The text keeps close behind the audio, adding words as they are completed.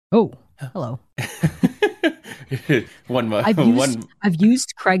Oh, hello. One, I've used one. I've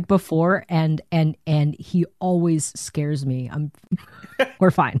used Craig before and he always scares me.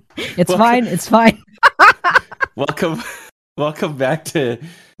 We're fine. It's Welcome, fine. It's fine. welcome, welcome back to.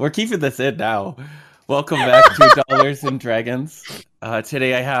 We're keeping this in now. Welcome back to Dollars and Dragons.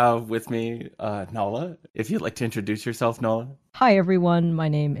 Today I have with me Nala. If you'd like to introduce yourself, Nala. Hi everyone. My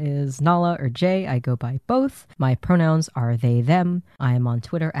name is Nala or Jay. I go by both. My pronouns are they them. I am on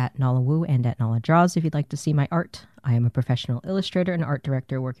Twitter at NalaWoo and at NalaDraws if you'd like to see my art. I am a professional illustrator and art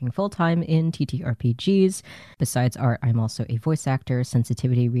director working full-time in TTRPGs. Besides art, I'm also a voice actor,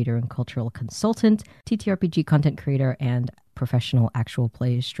 sensitivity reader, and cultural consultant, TTRPG content creator, and professional actual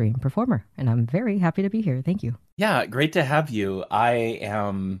play stream performer. And I'm very happy to be here. Thank you. Yeah, great to have you. I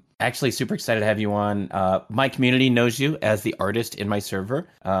am actually super excited to have you on. My community knows you as the artist in my server.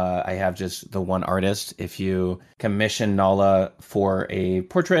 I have just the one artist. If you commission Nala for a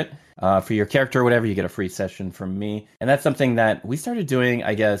portrait for your character or whatever, you get a free session from me. And that's something that we started doing,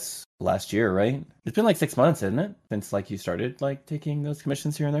 I guess, last year, right? It's been like 6 months, isn't it? Since like you started like taking those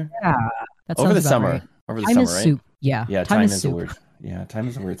commissions here and there? Yeah, that Over sounds the about right. summer. Over the Time is summer, right? soup. Yeah, Yeah, time time is is a soup. word. Yeah, time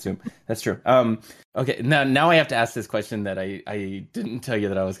is a word soup. That's true. Okay, now I have to ask this question that I didn't tell you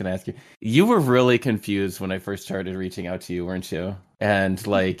that I was going to ask you. You were really confused when I first started reaching out to you, weren't you? And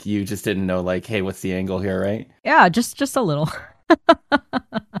like you just didn't know like, hey, what's the angle here, right? Yeah, just a little.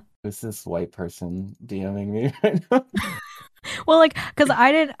 Who's this white person DMing me right now? Well, like, because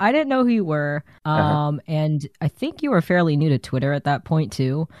I didn't know who you were, Uh-huh. and I think you were fairly new to Twitter at that point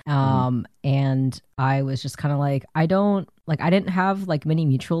too, Mhm. and I was just kind of like, I didn't have like many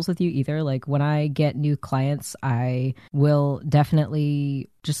mutuals with you either. Like when I get new clients, I will definitely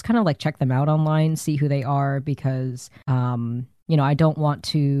just kind of like check them out online, see who they are, because I don't want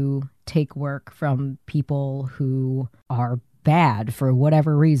to take work from people who are bad for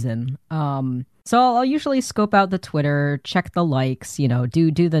whatever reason. So I'll usually scope out the Twitter, check the likes,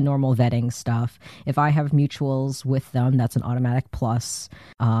 do the normal vetting stuff. If I have mutuals with them, that's an automatic plus.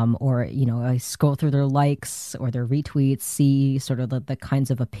 Or I scroll through their likes or their retweets, see sort of the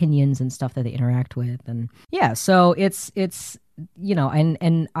kinds of opinions and stuff that they interact with, and yeah. So it's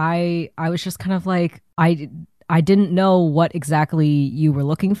and I was just kind of like I didn't know what exactly you were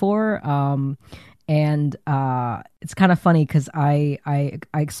looking for. And it's kind of funny because I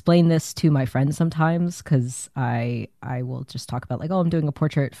explain this to my friends sometimes because I will just talk about like, oh, I'm doing a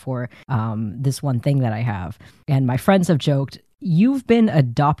portrait for this one thing that I have, and my friends have joked, you've been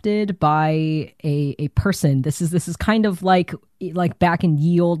adopted by a person. This is kind of like back in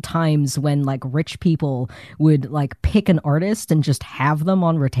ye old times when like rich people would like pick an artist and just have them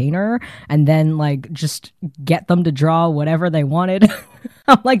on retainer and then like just get them to draw whatever they wanted.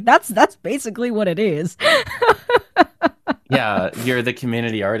 I'm like, that's basically what it is. Yeah, you're the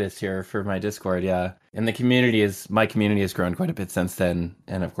community artist here for my Discord, yeah. And my community has grown quite a bit since then.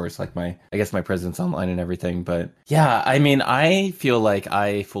 And of course, like I guess my presence online and everything. But yeah, I mean, I feel like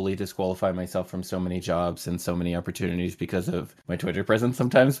I fully disqualify myself from so many jobs and so many opportunities because of my Twitter presence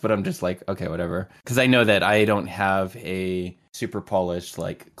sometimes. But I'm just like, okay, whatever. Because I know that I don't have a super polished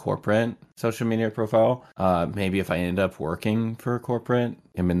like corporate social media profile. Maybe if I end up working for a corporate,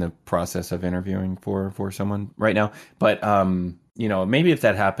 I'm in the process of interviewing for someone right now. But maybe if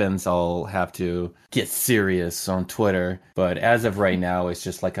that happens, I'll have to get serious on Twitter. But as of right now, it's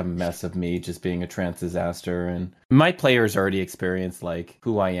just like a mess of me just being a trans disaster. And my players already experienced like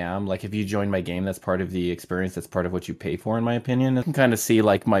who I am. Like if you join my game, that's part of the experience. That's part of what you pay for, in my opinion. I can kind of see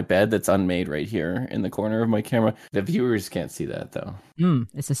like my bed that's unmade right here in the corner of my camera. The viewers can't see that though.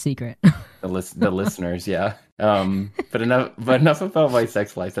 It's a secret. The listeners, yeah. But enough about my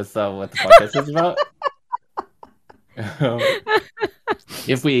sex life. That's not what the podcast is about. Um,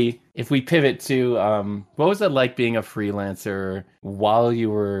 if we pivot to what was it like being a freelancer while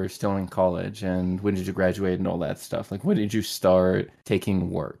you were still in college, and when did you graduate and all that stuff? Like when did you start taking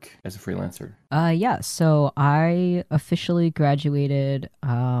work as a freelancer? Yeah, so I officially graduated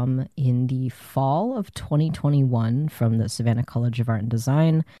in the fall of 2021 from the Savannah College of Art and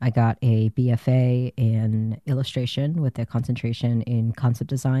Design. I got a BFA in illustration with a concentration in concept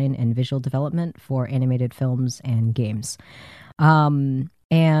design and visual development for animated films and games.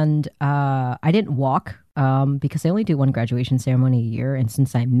 And I didn't walk because they only do one graduation ceremony a year. And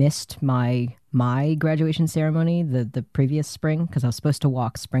since I missed my graduation ceremony the previous spring, because I was supposed to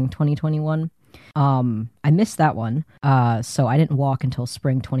walk spring 2021, I missed that one. So I didn't walk until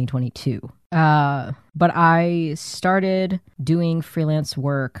spring 2022. But I started doing freelance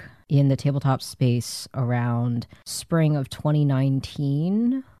work in the tabletop space around spring of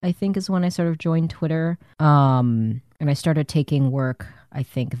 2019, I think is when I sort of joined Twitter. And I started taking work, I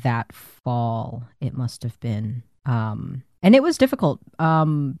think that fall it must have been. And it was difficult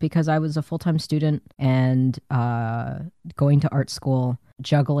because I was a full time student and going to art school,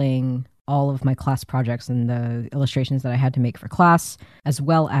 juggling all of my class projects and the illustrations that I had to make for class, as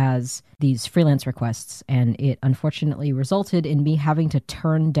well as these freelance requests. And it unfortunately resulted in me having to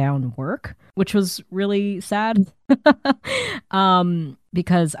turn down work, which was really sad.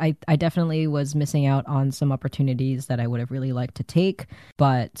 Because I definitely was missing out on some opportunities that I would have really liked to take.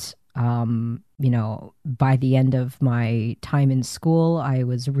 But by the end of my time in school, I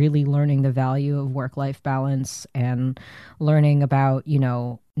was really learning the value of work-life balance and learning about,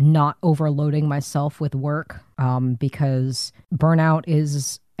 not overloading myself with work, because burnout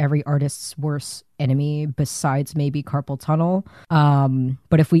is every artist's worst enemy besides maybe carpal tunnel.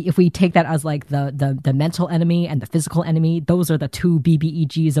 But if we take that as like the mental enemy and the physical enemy, those are the two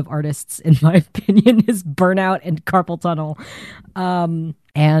BBEGs of artists, in my opinion, is burnout and carpal tunnel. So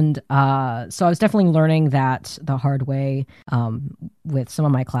I was definitely learning that the hard way, with some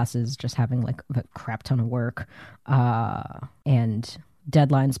of my classes just having like a crap ton of work, and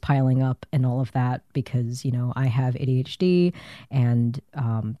deadlines piling up and all of that because, I have ADHD, and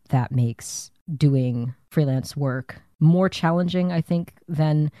that makes doing freelance work more challenging, I think,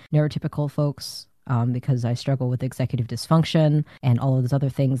 than neurotypical folks. Because I struggle with executive dysfunction and all of those other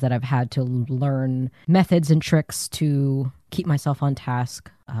things that I've had to learn methods and tricks to keep myself on task,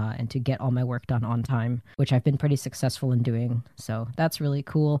 and to get all my work done on time, which I've been pretty successful in doing. So that's really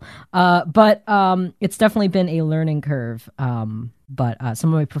cool. But it's definitely been a learning curve. But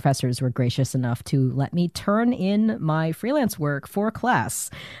some of my professors were gracious enough to let me turn in my freelance work for class.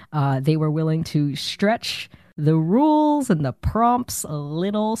 They were willing to stretch the rules and the prompts a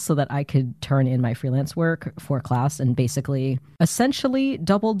little so that I could turn in my freelance work for class and basically essentially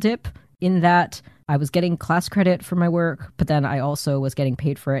double dip in that I was getting class credit for my work, but then I also was getting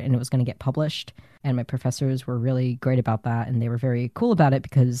paid for it and it was going to get published. And my professors were really great about that, and they were very cool about it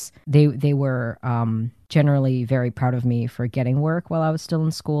because they were generally very proud of me for getting work while I was still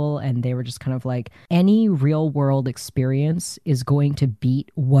in school, and they were just kind of like, any real world experience is going to beat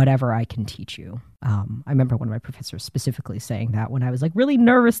whatever I can teach you. I remember one of my professors specifically saying that when I was like really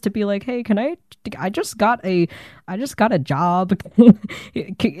nervous to be like, hey, I just got a job.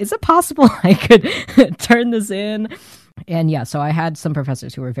 Is it possible I could turn this in? And yeah, so I had some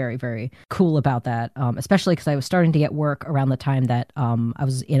professors who were very, very cool about that, especially because I was starting to get work around the time that I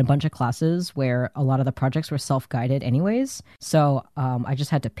was in a bunch of classes where a lot of the projects were self-guided anyways. So I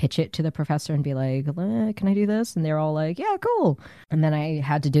just had to pitch it to the professor and be like, can I do this? And they're all like, yeah, cool. And then I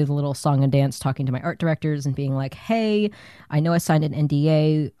had to do the little song and dance talking to my art directors and being like, hey, I know I signed an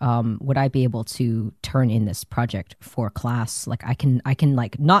NDA. Would I be able to turn in this project for class? Like I can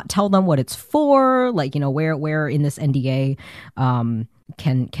like not tell them what it's for, like, where in this NDA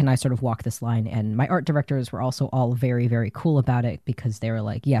can I sort of walk this line? And my art directors were also all very, very cool about it because they were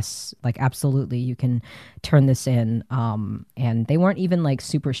like, yes, like absolutely, you can turn this in. And they weren't even like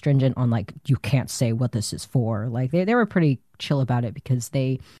super stringent on like, you can't say what this is for. Like they were pretty chill about it because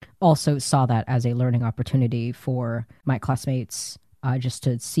they also saw that as a learning opportunity for my classmates, just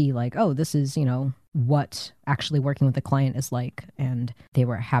to see like, oh, this is, what actually working with the client is like. And they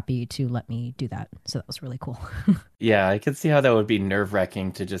were happy to let me do that. So that was really cool. Yeah, I could see how that would be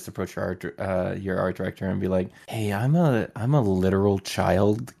nerve-wracking to just approach your art director and be like, "Hey, I'm a literal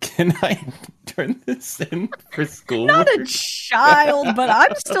child. Can I turn this in for school?" Not a child, but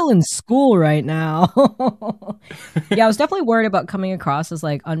I'm still in school right now. Yeah, I was definitely worried about coming across as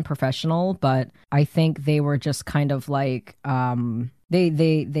like unprofessional, but I think they were just kind of like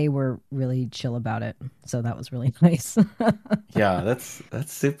they were really chill about it. So that was really nice. Yeah, that's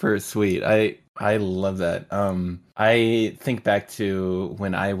super sweet. I love that. I think back to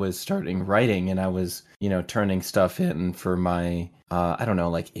when I was starting writing and I was, turning stuff in for my, I don't know,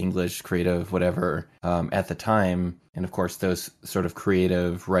 like English, creative, whatever, at the time. And of course, those sort of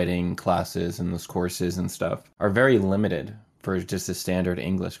creative writing classes and those courses and stuff are very limited for just a standard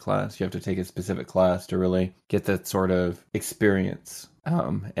English class. You have to take a specific class to really get that sort of experience.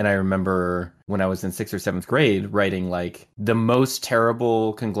 And I remember when I was in 6th or 7th grade writing like the most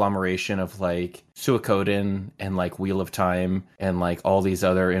terrible conglomeration of like Suikoden and like Wheel of Time and like all these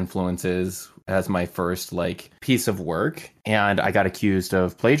other influences as my first like piece of work. And I got accused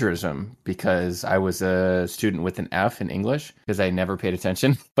of plagiarism because I was a student with an F in English because I never paid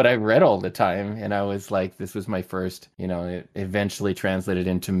attention, but I read all the time. And I was like, this was my first, it eventually translated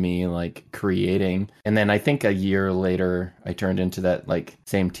into me like creating. And then I think a year later, I turned into that like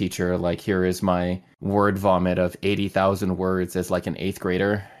same teacher, like here is my word vomit of 80,000 words as like an 8th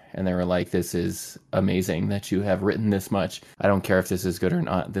grader. and they were like, "This is amazing that you have written this much. I don't care if this is good or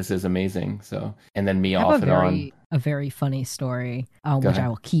not. This is amazing." So, and then me I have off and on. a very funny story, Go which I ahead.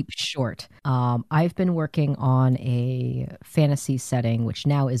 will keep short. I've been working on a fantasy setting, which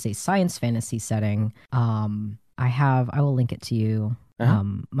now is a science fantasy setting. I will link it to you. Uh-huh.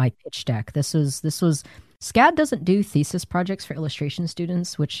 My pitch deck. This was SCAD doesn't do thesis projects for illustration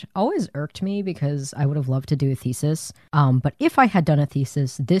students, which always irked me because I would have loved to do a thesis. But if I had done a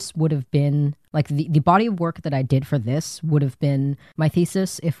thesis, this would have been like the body of work that I did for this would have been my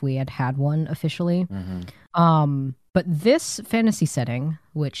thesis if we had had one officially. Hmm. But this fantasy setting,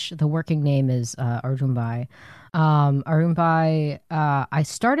 which the working name is Arjunbai, I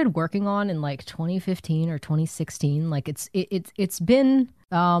started working on in like 2015 or 2016. Like it's been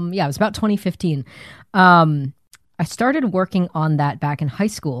yeah, it was about 2015. I started working on that back in high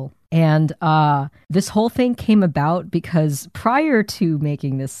school. And this whole thing came about because prior to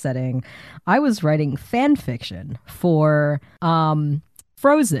making this setting, I was writing fan fiction for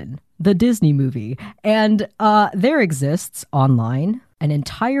Frozen, the Disney movie. And there exists online an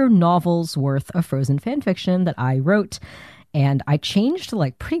entire novel's worth of Frozen fan fiction that I wrote. And I changed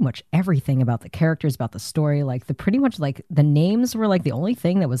like pretty much everything about the characters, about the story. Like the pretty much like the names were like the only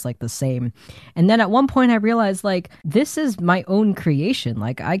thing that was like the same. And then at one point I realized like this is my own creation.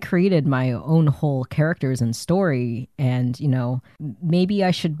 Like I created my own whole characters and story. And, you know, maybe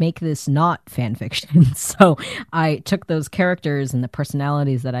I should make this not fan fiction. So I took those characters and the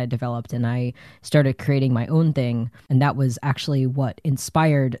personalities that I developed and I started creating my own thing. And that was actually what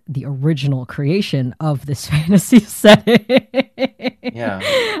inspired the original creation of this fantasy setting.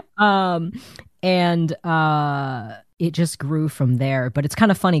 Yeah. um and it just grew from there, but it's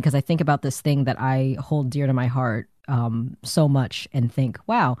kind of funny because I think about this thing that I hold dear to my heart so much and think,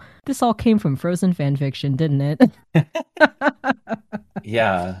 wow, this all came from Frozen fan fiction, didn't it?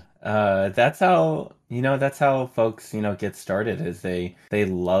 Yeah, that's how, that's how folks, get started is they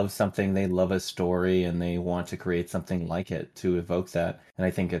love something, they love a story, and they want to create something like it to evoke that. And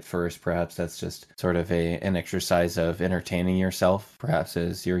I think at first, perhaps that's just sort of an exercise of entertaining yourself, perhaps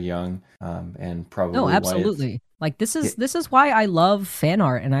as you're young, and No, probably why it's. absolutely. Like Yeah. this is why I love fan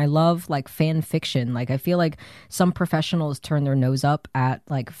art and I love like fan fiction. Like I feel like some professionals turn their nose up at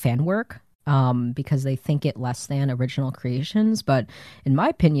like fan work because they think it less than original creations, but in my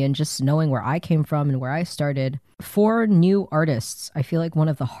opinion, just knowing where I came from and where I started, for new artists, I feel like one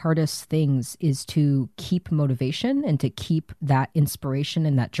of the hardest things is to keep motivation and to keep that inspiration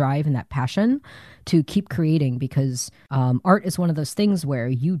and that drive and that passion to keep creating because art is one of those things where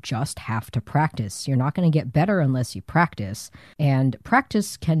you just have to practice. You're not going to get better unless you practice. And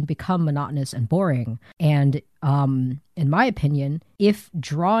practice can become monotonous and boring. And in my opinion, if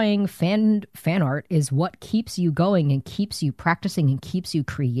drawing fan art is what keeps you going and keeps you practicing and keeps you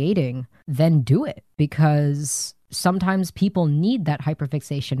creating, then do it because sometimes people need that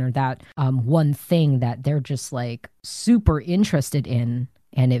hyperfixation or that one thing that they're just like super interested in.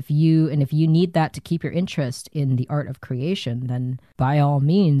 And if you need that to keep your interest in the art of creation, then by all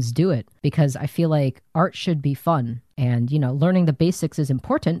means do it because I feel like art should be fun. And learning the basics is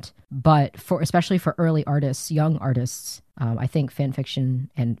important, but especially for early artists, young artists, I think fan fiction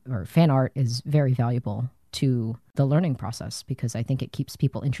or fan art is very valuable to the learning process because I think it keeps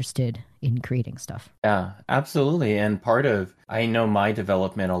people interested in creating stuff. Yeah, absolutely. And part of, I know my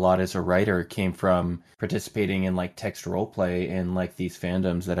development a lot as a writer came from participating in like text role play in like these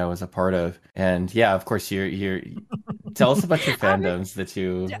fandoms that I was a part of. And yeah, of course, you're tell us about your fandoms that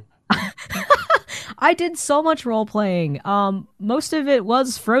you. I did so much role playing. Most of it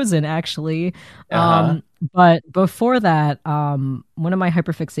was Frozen, actually. Uh-huh. But before that, one of my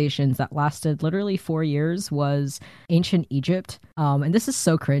hyperfixations that lasted literally 4 years was ancient Egypt. And this is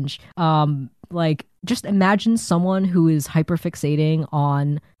so cringe. Like, just imagine someone who is hyperfixating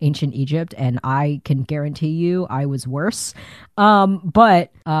on ancient Egypt, and I can guarantee you I was worse.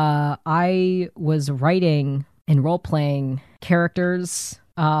 But I was writing and role playing characters.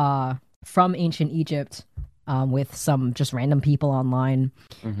 From ancient Egypt with some just random people online.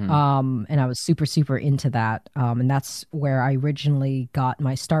 Hmm. And I was super, super into that. And that's where I originally got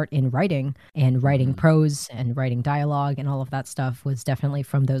my start in writing and writing Hmm. prose and writing dialogue and all of that stuff was definitely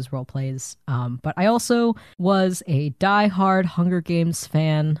from those role plays. But I also was a diehard Hunger Games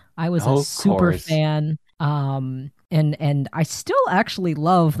fan. I was a Oh, of super course. fan. And I still actually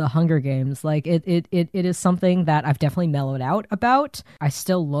love the Hunger Games. Like it is something that I've definitely mellowed out about. I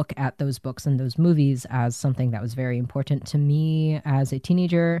still look at those books and those movies as something that was very important to me as a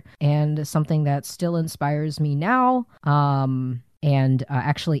teenager and something that still inspires me now. And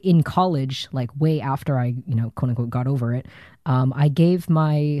actually in college, like way after I, quote unquote, got over it, I gave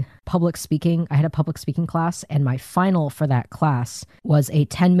my public speaking, I had a public speaking class, and my final for that class was a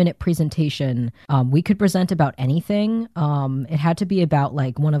 10-minute presentation. We could present about anything. It had to be about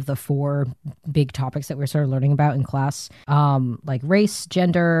like one of the four big topics that we are sort of learning about in class, like race,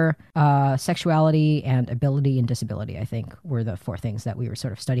 gender, sexuality, and ability and disability, I think were the four things that we were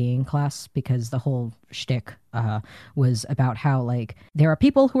sort of studying in class, because the whole shtick was about how like there are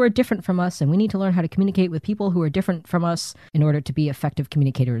people who are different from us and we need to learn how to communicate with people who are different from us in order to be effective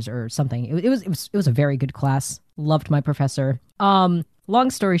communicators or something. It was a very good class. Loved my professor. Long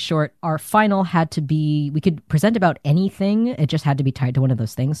story short, our final had to be, we could present about anything. It just had to be tied to one of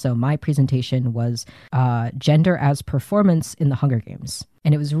those things. So my presentation was gender as performance in the Hunger Games.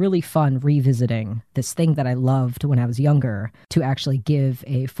 And it was really fun revisiting this thing that I loved when I was younger to actually give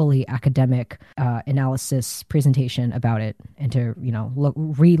a fully academic analysis presentation about it and to,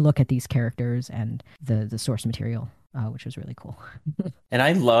 re-look at these characters and the source material. Which was really cool. And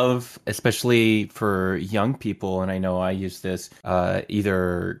I love, especially for young people, and I know I use this,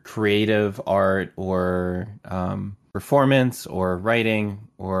 either creative art or performance or writing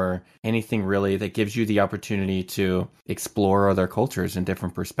or anything really that gives you the opportunity to explore other cultures and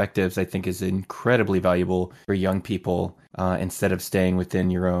different perspectives, I think is incredibly valuable for young people instead of staying within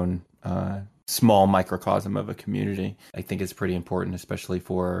your own small microcosm of a community. I think is pretty important, especially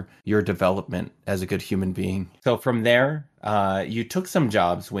for your development as a good human being. So from there, you took some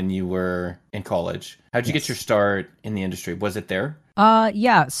jobs when you were in college. How'd you get your start in the industry? Was it there?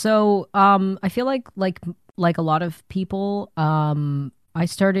 Yeah. So I feel like a lot of people, I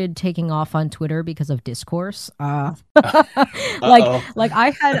started taking off on Twitter because of discourse. Like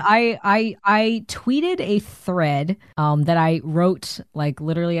I tweeted a thread that I wrote, like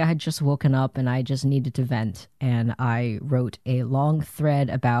literally I had just woken up and I just needed to vent, and I wrote a long thread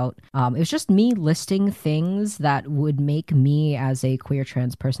about it was just me listing things that would make me as a queer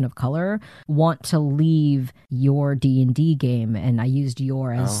trans person of color want to leave your D&D game, and I used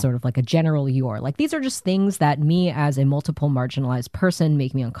your as sort of like a general your. Like these are just things that me as a multiple marginalized person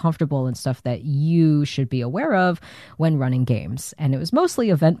make me uncomfortable and stuff that you should be aware of when running games. And it was mostly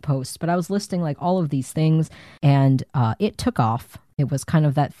event posts, but I was listing like all of these things, and it took off. It was kind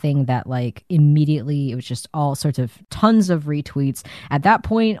of that thing that like immediately it was just all sorts of tons of retweets. At that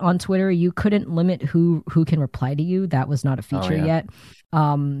point on Twitter, you couldn't limit who can reply to you. That was not a feature yet.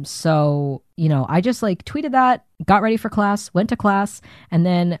 So, I just like tweeted that, got ready for class, went to class, and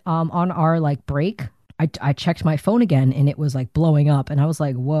then on our like break, I checked my phone again and it was like blowing up, and I was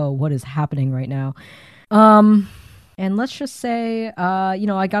like, whoa, what is happening right now? And let's just say,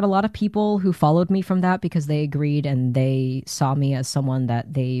 I got a lot of people who followed me from that because they agreed and they saw me as someone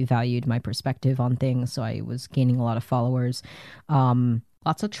that they valued my perspective on things. So I was gaining a lot of followers.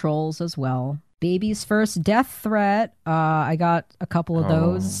 Lots of trolls as well. Baby's first death threat. I got a couple of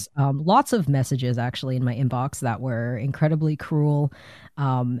those. Lots of messages actually in my inbox that were incredibly cruel.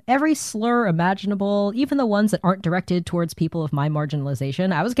 Every slur imaginable, even the ones that aren't directed towards people of my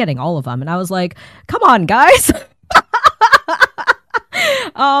marginalization. I was getting all of them, and I was like, come on, guys.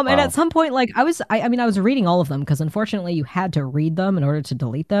 And at some point, like I was reading all of them because unfortunately you had to read them in order to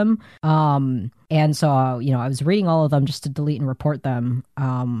delete them. And so, I was reading all of them just to delete and report them.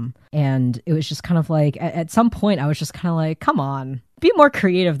 And it was just kind of like, at some point I was just kind of like, come on, be more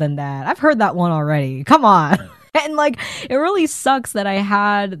creative than that. I've heard that one already. Come on. And like, it really sucks that I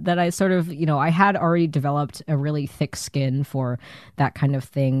had already developed a really thick skin for that kind of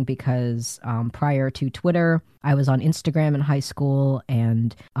thing because prior to Twitter, I was on Instagram in high school,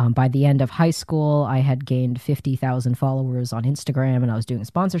 and by the end of high school, I had gained 50,000 followers on Instagram, and I was doing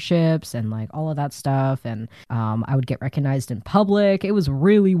sponsorships and like all of that stuff, and I would get recognized in public. It was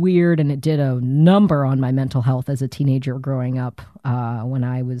really weird, and it did a number on my mental health as a teenager growing up when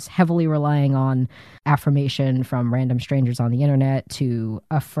I was heavily relying on affirmation from random strangers on the internet to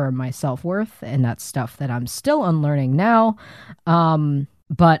affirm my self-worth, and that's stuff that I'm still unlearning now.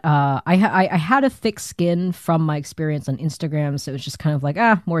 But I had a thick skin from my experience on Instagram, so it was just kind of like,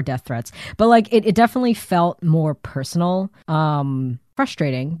 more death threats. But like it definitely felt more personal,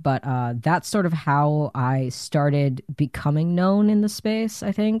 frustrating, but that's sort of how I started becoming known in the space,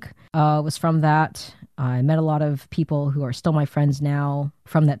 I think, was from that. I met a lot of people who are still my friends now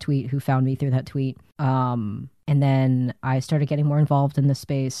from that tweet, who found me through that tweet. And then I started getting more involved in the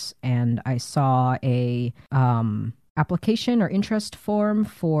space, and I saw a application or interest form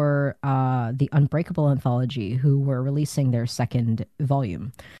for the Unbreakable anthology, who were releasing their second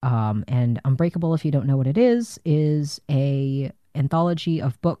volume. And Unbreakable, if you don't know what it is a anthology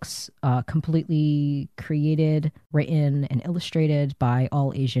of books completely created, written, and illustrated by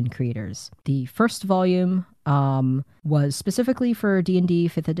all Asian creators. The first volume was specifically for D&D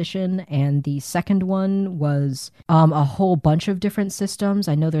 5th edition, and the second one was a whole bunch of different systems.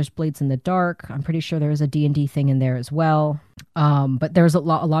 I know there's Blades in the Dark. I'm pretty sure there's a D&D thing in there as well. But there's a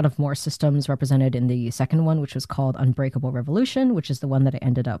lot of more systems represented in the second one, which was called Unbreakable Revolution, which is the one that I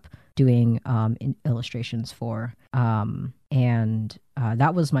ended up doing illustrations for. And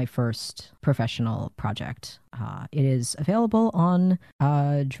that was my first professional project. It is available on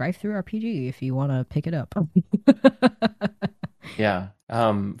DriveThru RPG if you want to pick it up. Yeah.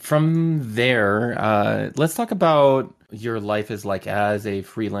 From there, let's talk about your life is like as a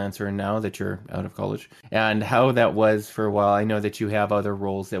freelancer now that you're out of college, and how that was for a while. I know that you have other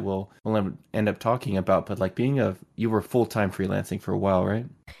roles that we'll end up talking about, but like you were full-time freelancing for a while, right?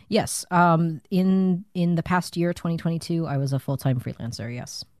 Yes. In the past year, 2022, I was a full-time freelancer.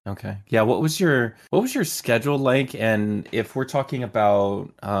 Yes. Okay. Yeah. What was your schedule like? And if we're talking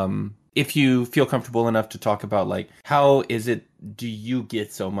about, if you feel comfortable enough to talk about like how do you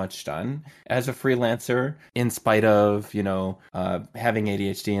get so much done as a freelancer in spite of, having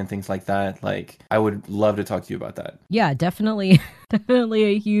ADHD and things like that? Like, I would love to talk to you about that. Yeah, definitely. Definitely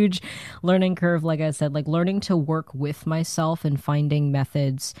a huge learning curve. Like I said, like learning to work with myself and finding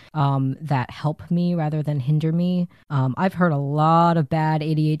methods that help me rather than hinder me. I've heard a lot of bad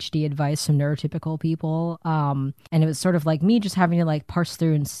ADHD advice from neurotypical people. And it was sort of like me just having to like parse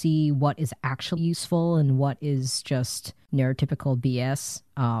through and see what is actually useful and what is just neurotypical BS.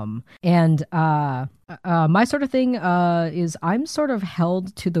 My sort of thing is I'm sort of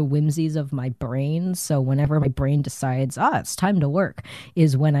held to the whimsies of my brain. So whenever my brain decides, it's time to work,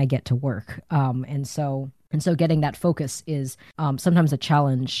 is when I get to work. And so getting that focus is sometimes a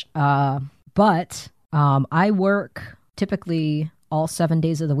challenge. But I work typically all 7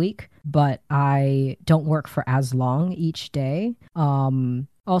 days of the week, but I don't work for as long each day.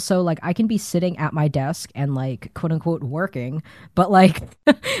 Also, like, I can be sitting at my desk and, like, quote unquote working, but, like,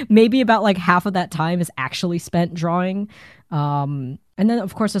 maybe about, like, half of that time is actually spent drawing. And then,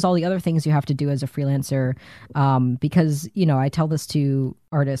 of course, there's all the other things you have to do as a freelancer, because, I tell this to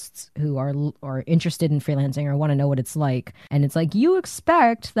artists who are interested in freelancing or want to know what it's like. And it's like, you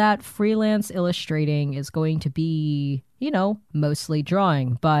expect that freelance illustrating is going to be, mostly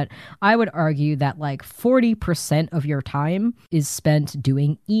drawing. But I would argue that like 40% of your time is spent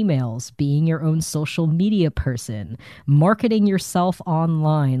doing emails, being your own social media person, marketing yourself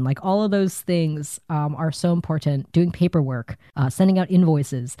online. Like all of those things are so important. Doing paperwork, sending out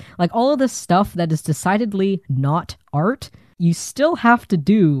invoices, like all of this stuff that is decidedly not art, you still have to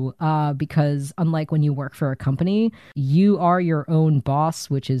do, because unlike when you work for a company, you are your own boss,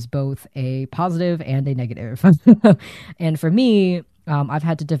 which is both a positive and a negative. And for me, I've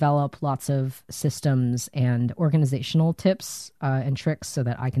had to develop lots of systems and organizational tips and tricks so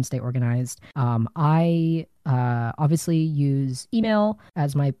that I can stay organized. I obviously use email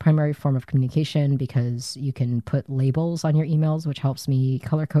as my primary form of communication because you can put labels on your emails, which helps me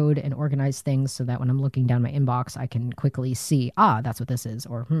color code and organize things so that when I'm looking down my inbox, I can quickly see, that's what this is,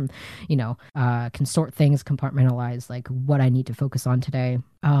 or, can sort things, compartmentalize like what I need to focus on today.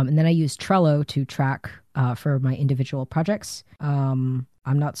 And then I use Trello to track for my individual projects. I'm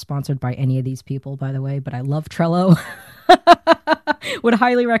not sponsored by any of these people, by the way, but I love Trello. Would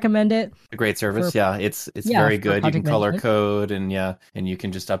highly recommend it. A great service. It's very good. You can color code and you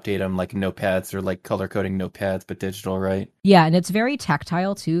can just update them like notepads or like color coding notepads, but digital, right? Yeah, and it's very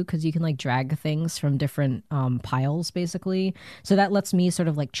tactile too, because you can like drag things from different piles basically. So that lets me sort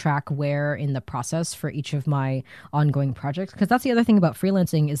of like track where in the process for each of my ongoing projects. Because that's the other thing about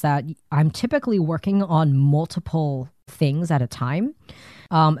freelancing is that I'm typically working on multiple things at a time.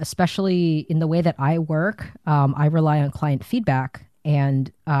 Especially in the way that I work, I rely on client feedback.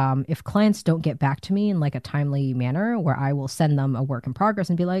 And if clients don't get back to me in like a timely manner, where I will send them a work in progress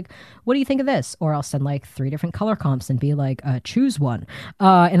and be like, what do you think of this? Or I'll send like 3 different color comps and be like, choose one.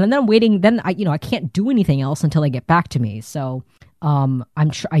 And then I'm waiting. Then I can't do anything else until they get back to me. So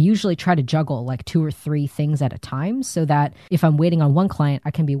I usually try to juggle like 2 or 3 things at a time so that if I'm waiting on one client, I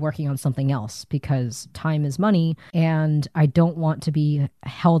can be working on something else, because time is money and I don't want to be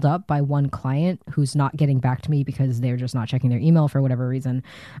held up by one client who's not getting back to me because they're just not checking their email for whatever reason.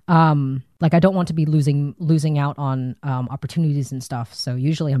 Like I don't want to be losing out on opportunities and stuff. So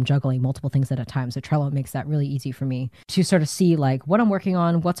usually I'm juggling multiple things at a time. So Trello makes that really easy for me to sort of see like what I'm working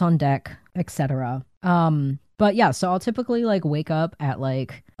on, what's on deck, etc. But yeah, so I'll typically like wake up at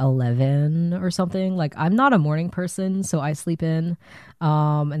like 11 or something. Like I'm not a morning person, so I sleep in.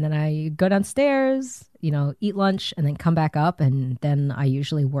 And then I go downstairs, eat lunch and then come back up. And then I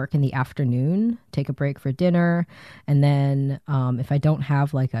usually work in the afternoon, take a break for dinner. And then if I don't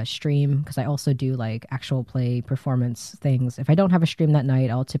have like a stream, because I also do like actual play performance things, if I don't have a stream that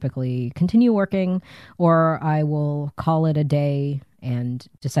night, I'll typically continue working or I will call it a day and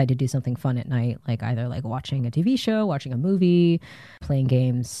decide to do something fun at night, like either like watching a TV show, watching a movie, playing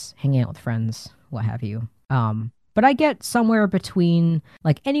games, hanging out with friends, what have you. But I get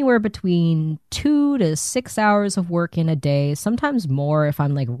anywhere between 2 to 6 hours of work in a day, sometimes more if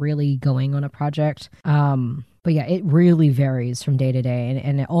I'm like really going on a project. But yeah, it really varies from day to day.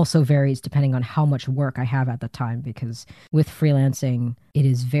 And it also varies depending on how much work I have at the time, because with freelancing, it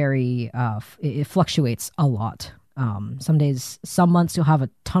is it fluctuates a lot. Some months you'll have a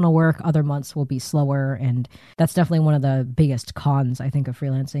ton of work, other months will be slower. And that's definitely one of the biggest cons, I think, of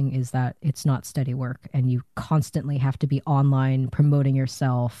freelancing is that it's not steady work and you constantly have to be online promoting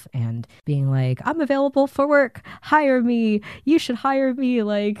yourself and being like, I'm available for work, hire me, you should hire me,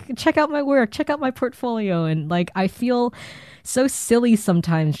 like check out my work, check out my portfolio. And like, I feel so silly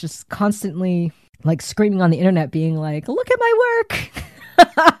sometimes just constantly like screaming on the internet being like, look at my work.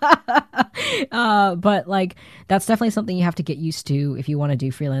 But like that's definitely something you have to get used to if you want to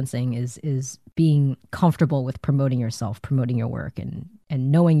do freelancing is being comfortable with promoting yourself, promoting your work and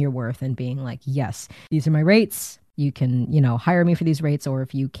knowing your worth and being like, yes, these are my rates. You can, hire me for these rates, or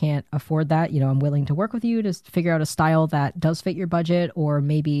if you can't afford that, I'm willing to work with you to figure out a style that does fit your budget, or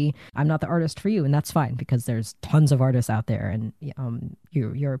maybe I'm not the artist for you, and that's fine because there's tons of artists out there, and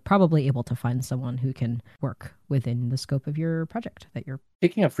you're probably able to find someone who can work within the scope of your project that you're.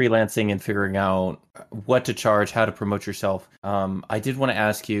 Speaking of freelancing and figuring out what to charge, how to promote yourself, I did want to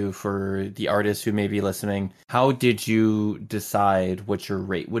ask you, for the artists who may be listening, how did you decide what your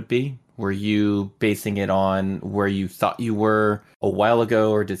rate would be? Were you basing it on where you thought you were a while ago,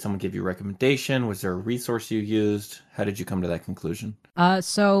 or did someone give you a recommendation? Was there a resource you used? How did you come to that conclusion?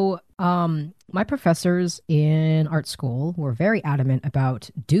 My professors in art school were very adamant about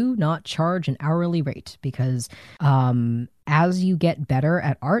do not charge an hourly rate because as you get better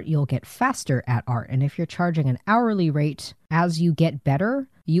at art, you'll get faster at art. And if you're charging an hourly rate as you get better,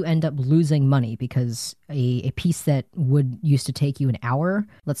 you end up losing money because a piece that would used to take you an hour,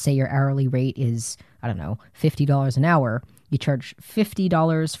 let's say your hourly rate is, I don't know, $50 an hour. You charge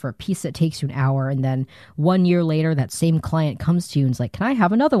 $50 for a piece that takes you an hour, and then 1 year later, that same client comes to you and is like, can I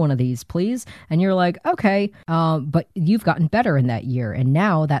have another one of these, please? And you're like, okay, but you've gotten better in that year, and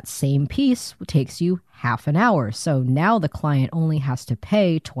now that same piece takes you half an hour. So now the client only has to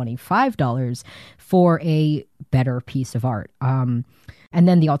pay $25 for a better piece of art. And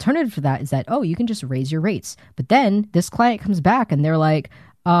then the alternative to that is that, you can just raise your rates. But then this client comes back and they're like,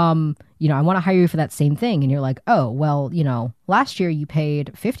 I want to hire you for that same thing. And you're like, oh, well, last year you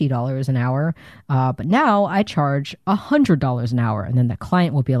paid $50 an hour, but now I charge $100 an hour. And then the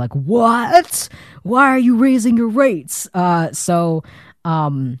client will be like, what? Why are you raising your rates? So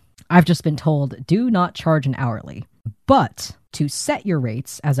I've just been told, do not charge an hourly. But to set your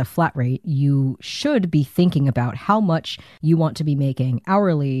rates as a flat rate, you should be thinking about how much you want to be making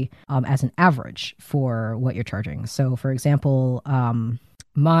hourly as an average for what you're charging. So, for example,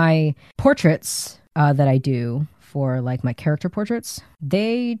 my portraits that I do for like my character portraits,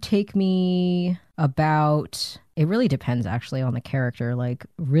 they take me about, it really depends actually on the character. Like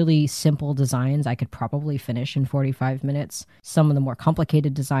really simple designs I could probably finish in 45 minutes. Some of the more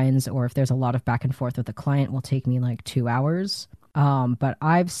complicated designs, or if there's a lot of back and forth with the client, will take me like 2 hours. But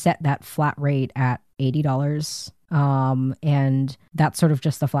I've set that flat rate at $80. And that's sort of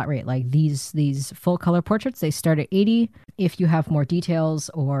just the flat rate. Like these full color portraits, they start at 80. If you have more details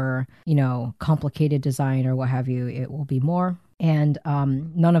or, complicated design or what have you, it will be more. And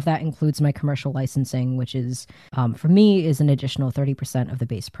none of that includes my commercial licensing, which is, for me, is an additional 30% of the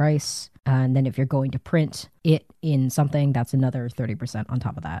base price. And then if you're going to print it in something, that's another 30% on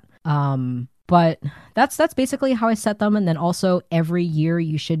top of that. But that's basically how I set them. And then also every year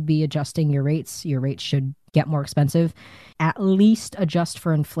you should be adjusting your rates. Your rates should get more expensive. At least adjust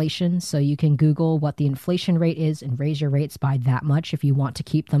for inflation. So you can Google what the inflation rate is and raise your rates by that much if you want to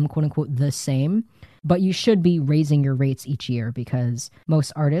keep them, quote unquote, the same. But you should be raising your rates each year because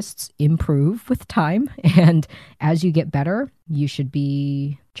most artists improve with time. And as you get better, you should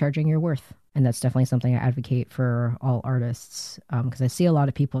be charging your worth. And that's definitely something I advocate for all artists, because I see a lot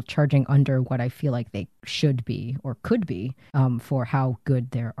of people charging under what I feel like they should be or could be, for how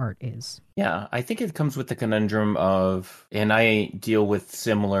good their art is. Yeah, I think it comes with the conundrum of, and I deal with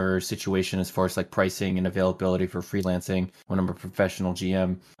similar situation as far as like pricing and availability for freelancing when I'm a professional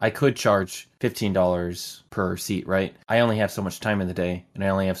GM. I could charge $15 per seat, right? I only have so much time in the day and I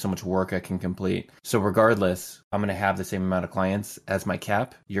only have so much work I can complete. So regardless, I'm going to have the same amount of clients as my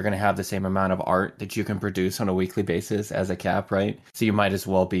cap. You're going to have the same amount of art that you can produce on a weekly basis as a cap, right? So you might as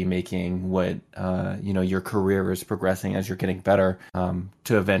well be making what, your career is progressing as you're getting better,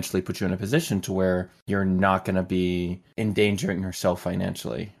 to eventually put you in a position to where you're not going to be endangering yourself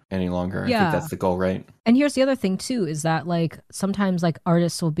financially any longer. I think Yeah. that's the goal, right? And here's the other thing too, is that like sometimes like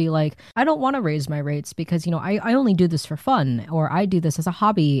artists will be like, I don't want to raise my rates because, I only do this for fun, or I do this as a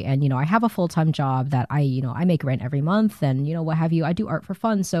hobby, and, I have a full-time job that I make rent every month, and, what have you. I do art for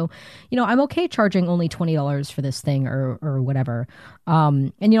fun. So, I'm okay charging only $20 for this thing, or whatever.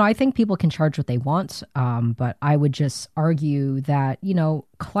 And, I think people can charge what they want. But I would just argue that,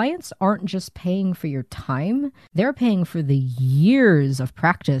 clients aren't just paying for your time. They're paying for the years of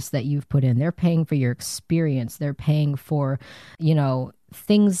practice that you've put in. They're paying for your experience. They're paying for,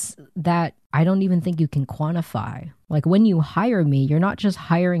 things that I don't even think you can quantify. Like when you hire me, you're not just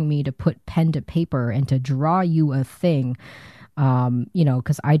hiring me to put pen to paper and to draw you a thing.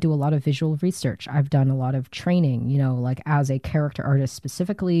 Because I do a lot of visual research. I've done a lot of training, like as a character artist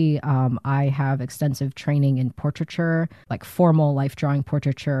specifically. I have extensive training in portraiture, like formal life drawing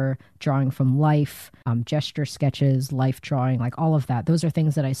portraiture, drawing from life, gesture sketches, life drawing, like all of that. Those are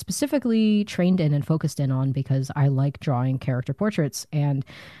things that I specifically trained in and focused in on because I like drawing character portraits. And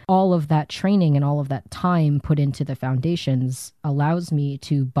all of that training and all of that time put into the foundations allows me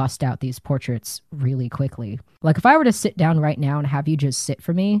to bust out these portraits really quickly. Like if I were to sit down right now and have you just sit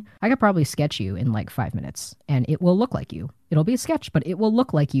for me, I could probably sketch you in like 5 minutes and it will look like you. It'll be a sketch, but it will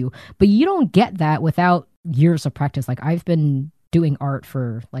look like you. But you don't get that without years of practice. Like I've been doing art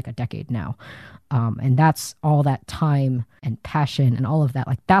for like a decade now. And that's all that time and passion and all of that.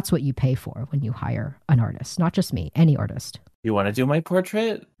 Like that's what you pay for when you hire an artist, not just me, any artist. You want to do my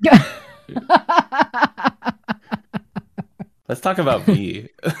portrait? Let's talk about V.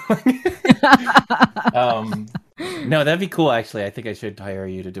 No, that'd be cool. Actually, I think I should hire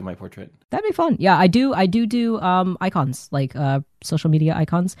you to do my portrait. That'd be fun. Yeah, I do icons, like social media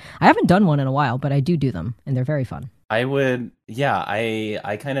icons. I haven't done one in a while, but I do them, and they're very fun. I would, yeah,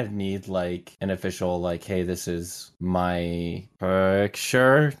 I kind of need like an official, like, hey, this is my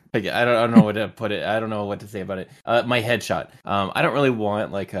picture. Like, I don't know what to put it. I don't know what to say about it. My headshot. I don't really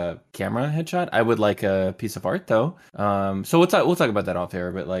want like a camera headshot. I would like a piece of art though. So we'll talk about that off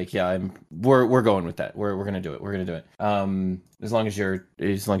air. But like, yeah, we're going with that. We're gonna do it. We're gonna do it. As long as you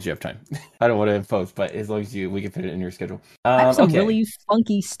have time. I don't want to impose, but as long as we can fit it in your schedule. I have some okay. really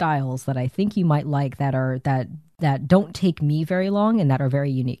funky styles that I think you might like that don't take me very long and that are very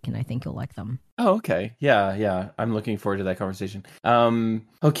unique, and I think you'll like them. Oh, okay. Yeah. I'm looking forward to that conversation.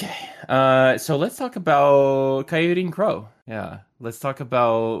 Okay. So let's talk about Coyote and Crow. Yeah. Let's talk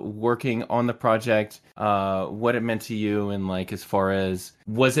about working on the project, what it meant to you, and like as far as,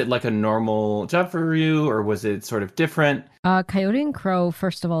 was it like a normal job for you or was it sort of different? Coyote and Crow,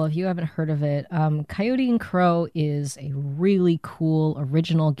 first of all, if you haven't heard of it, Coyote and Crow is a really cool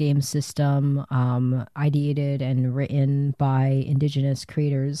original game system, ideated and written by indigenous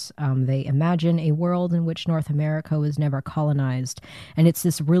creators. They imagine a world in which North America was never colonized, and it's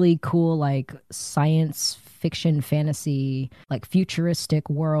this really cool like science fiction fantasy like futuristic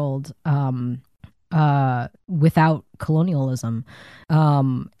world without colonialism,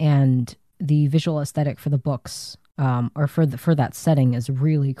 and the visual aesthetic for the books or for that setting is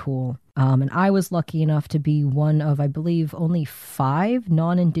really cool. And I was lucky enough to be one of, I believe, only 5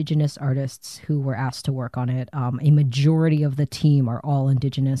 non-Indigenous artists who were asked to work on it. A majority of the team are all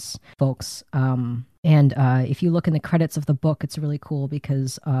Indigenous folks. And if you look in the credits of the book, it's really cool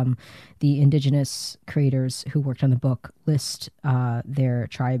because the Indigenous creators who worked on the book list their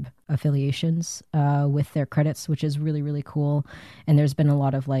tribe affiliations with their credits, which is really, really cool. And there's been a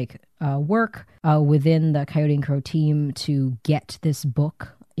lot of like work within the Coyote and Crow team to get this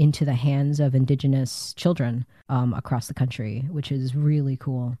book into the hands of Indigenous children across the country, which is really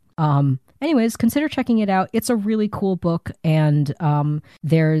cool. Anyways, consider checking it out. It's a really cool book, and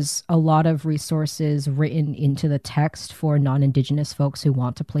there's a lot of resources written into the text for non-Indigenous folks who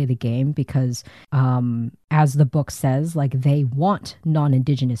want to play the game because, as the book says, like they want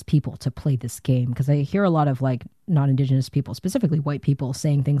non-Indigenous people to play this game. Because I hear a lot of like non-Indigenous people, specifically white people,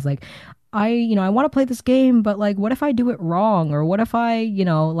 saying things like, I want to play this game, but like, what if I do it wrong? Or what if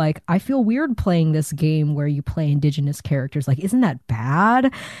like, I feel weird playing this game where you play indigenous characters. Like, isn't that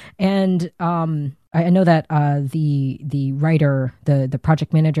bad? And I know that the writer, the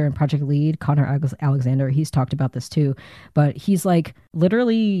project manager and project lead, Connor Alexander, he's talked about this too. But he's like,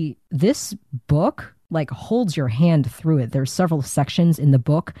 literally, this book like holds your hand through it. There's several sections in the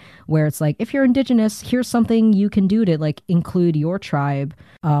book where it's like, if you're indigenous, here's something you can do to like include your tribe,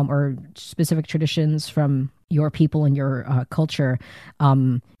 or specific traditions from your people and your culture,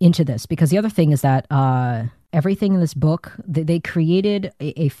 into this. Because the other thing is that everything in this book, they created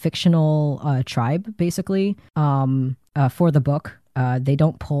a fictional tribe basically, for the book. They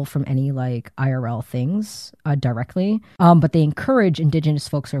don't pull from any like IRL things directly, but they encourage indigenous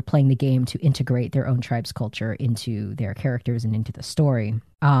folks who are playing the game to integrate their own tribe's culture into their characters and into the story.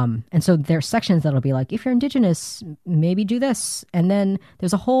 And so there's sections that'll be like, if you're indigenous, maybe do this. And then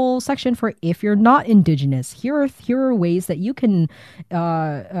there's a whole section for if you're not indigenous, here are ways that you can,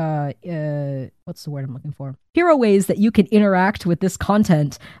 what's the word I'm looking for? Here are ways that you can interact with this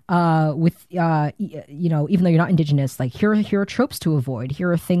content, with, even though you're not indigenous, like here are tropes to avoid.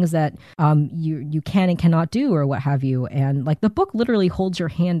 Here are things that, you can and cannot do or what have you. And like the book literally holds your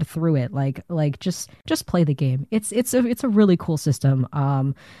hand through it. Like just play the game. It's a really cool system.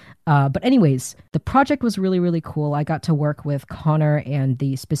 But anyways, the project was really, really cool. I got to work with Connor and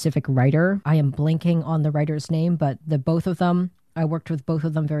the specific writer. I am blanking on the writer's name, but I worked with both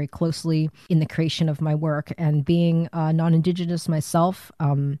of them very closely in the creation of my work. And being non-Indigenous myself,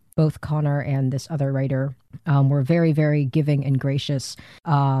 both Connor and this other writer were very, very giving and gracious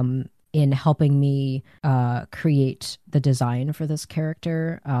in helping me create the design for this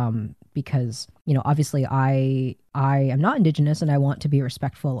character. Because, obviously I am not Indigenous and I want to be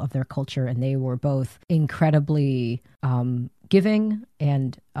respectful of their culture. And they were both incredibly giving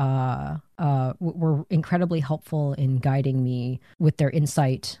and were incredibly helpful in guiding me with their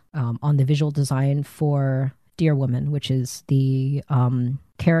insight on the visual design for Dear Woman, which is the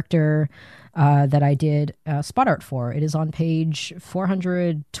character that I did spot art for. It is on page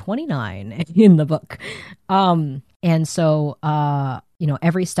 429 in the book. And so,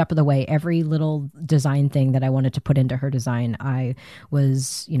 every step of the way, every little design thing that I wanted to put into her design, I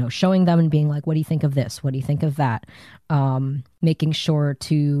was, showing them and being like, what do you think of this? What do you think of that? Making sure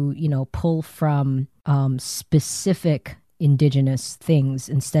to, pull from specific indigenous things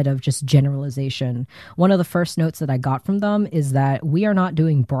instead of just generalization. One of the first notes that I got from them is that we are not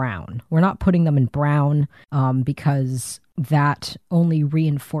doing brown. We're not putting them in brown because that only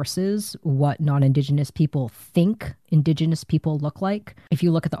reinforces what non-Indigenous people think Indigenous people look like. If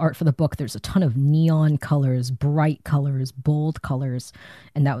you look at the art for the book, there's a ton of neon colors, bright colors, bold colors,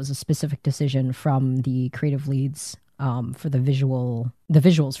 and that was a specific decision from the creative leads for the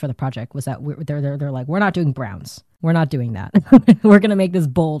visuals for the project. Was that they're like, we're not doing browns. We're not doing that. We're going to make this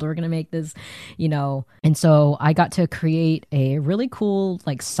bold. We're going to make this, And so I got to create a really cool,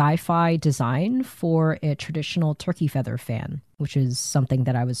 like, sci-fi design for a traditional turkey feather fan, which is something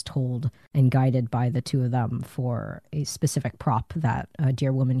that I was told and guided by the two of them for a specific prop that a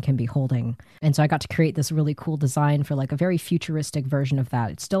Dear Woman can be holding. And so I got to create this really cool design for, like, a very futuristic version of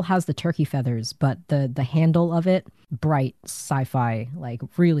that. It still has the turkey feathers, but the handle of it, bright sci-fi, like,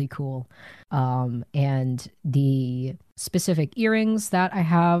 really cool. And the specific earrings that I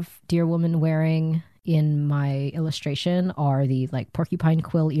have Dear Woman wearing in my illustration are the like porcupine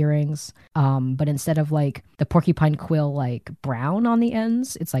quill earrings. But instead of like the porcupine quill like brown on the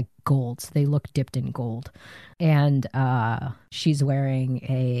ends, it's like gold. So they look dipped in gold. And she's wearing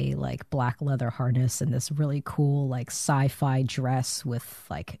a like black leather harness and this really cool like sci-fi dress with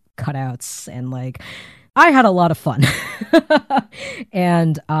like cutouts, and like I had a lot of fun.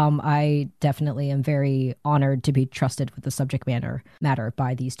 And I definitely am very honored to be trusted with the subject matter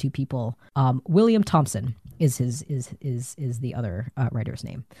by these two people. William Thompson is the other writer's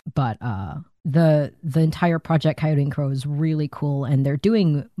name. But the entire project, Coyote and Crow, is really cool, and they're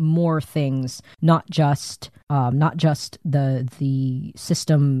doing more things, not just the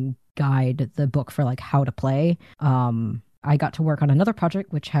system guide, the book for like how to play. I got to work on another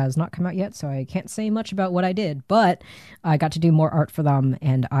project which has not come out yet, so I can't say much about what I did, but I got to do more art for them,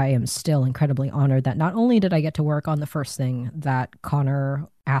 and I am still incredibly honored that not only did I get to work on the first thing, that Connor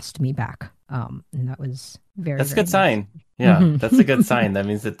asked me back. And that was That's a very good sign. Yeah, that's a good sign. That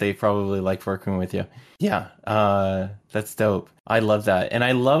means that they probably like working with you. Yeah, that's dope. I love that. And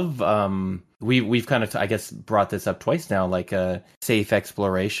I love we've kind of I guess brought this up twice now, like a safe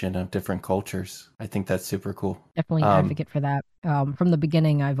exploration of different cultures. I think that's super cool. Definitely advocate for that. From the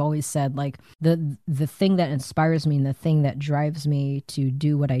beginning, I've always said like the thing that inspires me and the thing that drives me to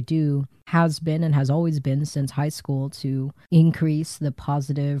do what I do has been and has always been since high school to increase the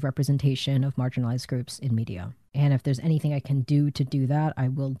positive representation of marginalized groups in media. And if there's anything I can do to do that, I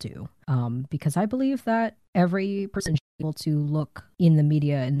will do. Because I believe that every person should be able to look in the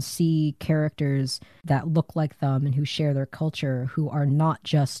media and see characters that look like them and who share their culture, who are not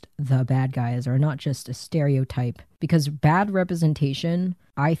just the bad guys or not just a stereotype. Because bad representation,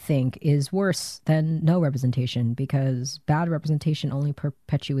 I think, is worse than no representation, because bad representation only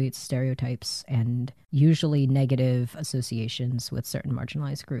perpetuates stereotypes and usually negative associations with certain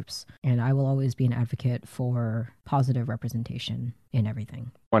marginalized groups. And I will always be an advocate for positive representation in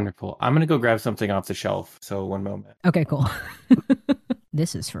everything. Wonderful. I'm going to go grab something off the shelf. So one moment. Okay, cool.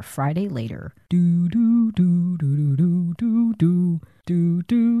 This is for Friday later. Do, do, do, do, do, do, do,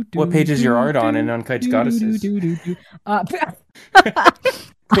 do, do, what page is your art on in Unkite Goddesses? Pop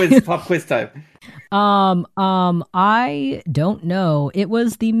quiz time. I don't know. It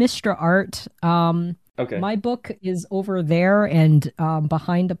was the Mistra art. Okay. My book is over there and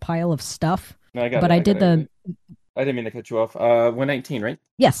behind a pile of stuff. No, I got but it. I did the. I didn't mean to cut you off. 119, right?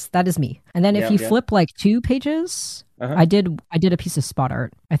 Yes, that is me. And then if you flip like 2 pages, I did a piece of spot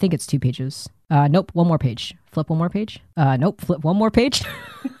art. I think it's 2 pages. Nope, 1 more page. Flip 1 more page. Nope, flip 1 more page.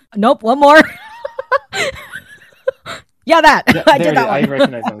 Nope, 1 more. Yeah, that. Yeah, I did that one. I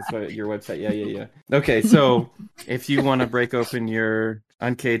recognize on your website. Yeah. Okay, so if you want to break open your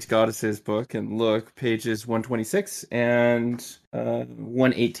Uncaged Goddesses book and look, pages 126 and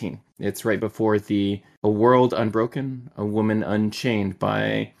 118. It's right before A World Unbroken, A Woman Unchained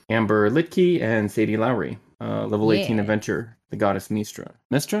by Amber Litke and Sadie Lowry. Level 18 adventure, the goddess Mistra.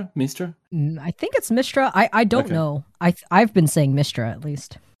 Mistra? I think it's Mistra. I don't know. I've been saying Mistra at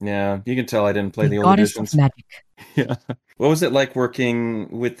least. Yeah, you can tell I didn't play the old goddess editions. Of magic. Yeah. What was it like working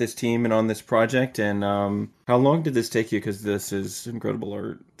with this team and on this project? And how long did this take you? Because this is incredible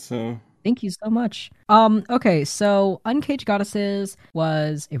art. So thank you so much. Okay, so Uncaged Goddesses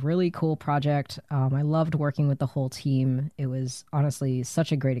was a really cool project. I loved working with the whole team. It was honestly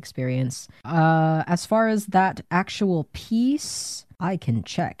such a great experience. As far as that actual piece, I can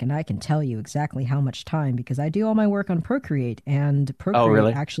check and I can tell you exactly how much time, because I do all my work on Procreate, and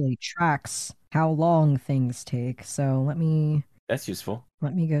Procreate actually tracks how long things take. So that's useful.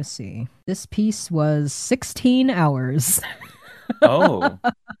 Let me go see. This piece was 16 hours. Oh.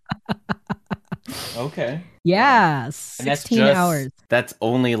 Okay. Yeah, 16 hours. That's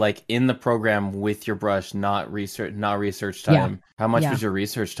only like in the program with your brush, not research time. Yeah. How much was your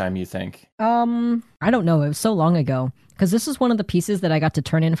research time, you think? I don't know. It was so long ago, because this is one of the pieces that I got to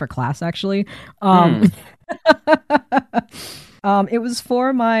turn in for class, actually. It was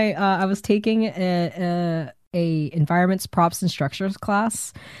for my I was taking a environments, props, and structures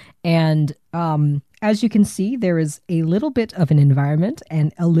class, and as you can see, there is a little bit of an environment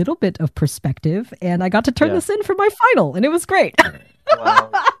and a little bit of perspective, and I got to turn this in for my final, and it was great. Wow.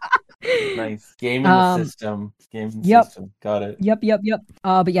 Nice. Game in the system. System. Got it. Yep.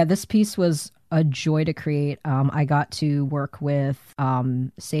 But yeah, this piece was a joy to create. I got to work with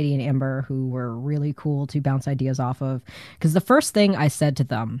Sadie and Amber, who were really cool to bounce ideas off of. Because the first thing I said to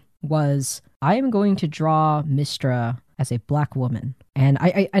them was, I am going to draw Mistra as a Black woman. And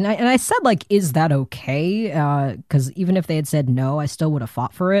I said, like, is that okay? Because even if they had said no, I still would have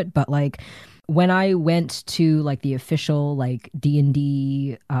fought for it. But like, when I went to like the official like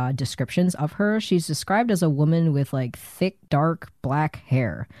D&D descriptions of her, she's described as a woman with like thick, dark, black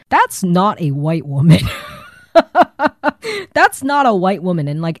hair. That's not a white woman. That's not a white woman.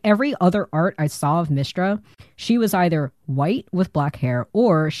 And like every other art I saw of Mistra, she was either white with black hair,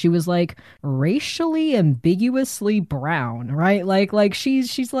 or she was like racially ambiguously brown, right? Like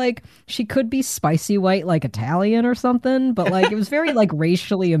she's like, she could be spicy white, like Italian or something, but like it was very like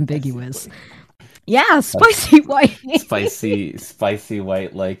racially ambiguous. Yeah, spicy white. spicy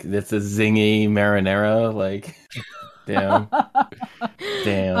white, like it's a zingy marinara, like damn.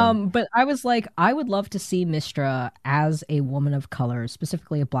 But I was like, I would love to see Mistra as a woman of color,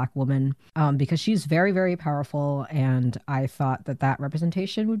 specifically a Black woman, because she's very, very powerful, and I thought that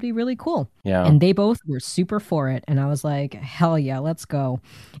representation would be really cool. Yeah. And they both were super for it, and I was like, hell yeah, let's go.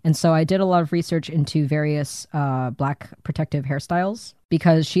 And so I did a lot of research into various Black protective hairstyles,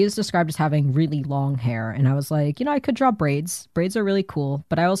 because she is described as having really long hair. And I was like, I could draw braids. Braids are really cool.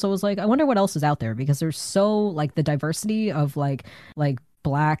 But I also was like, I wonder what else is out there, because there's so like the diversity of like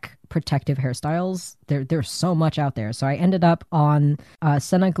black protective hairstyles. There's so much out there. So I ended up on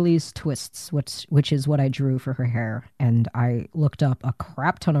Senegalese twists, which is what I drew for her hair, and I looked up a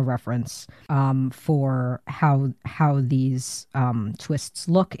crap ton of reference for how these twists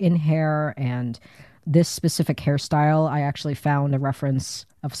look in hair. And this specific hairstyle, I actually found a reference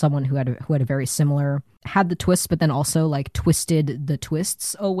of someone who had a very similar, had the twists, but then also like twisted the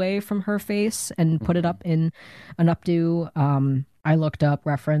twists away from her face and put it up in an updo. I looked up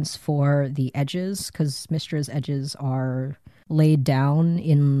reference for the edges because Mistra's edges are laid down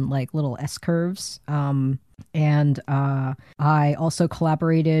in like little S curves. And I also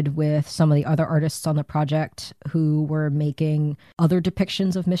collaborated with some of the other artists on the project who were making other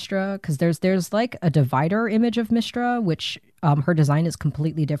depictions of Mistra, because there's like a divider image of Mistra, which her design is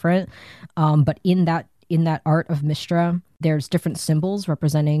completely different. But in that art of Mistra, there's different symbols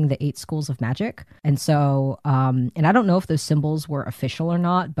representing the 8 schools of magic. And so, and I don't know if those symbols were official or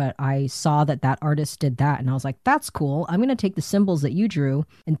not, but I saw that artist did that. And I was like, that's cool. I'm going to take the symbols that you drew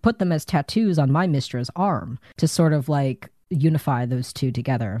and put them as tattoos on my Mistra's arm to sort of like unify those two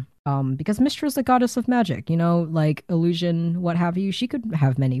together. Because Mistra's the goddess of magic, like illusion, what have you. She could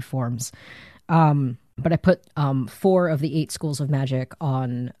have many forms. But I put 4 of the 8 schools of magic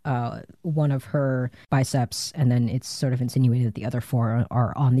on one of her biceps, and then it's sort of insinuated that the other 4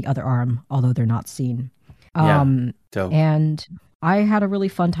 are on the other arm, although they're not seen. Dope. And I had a really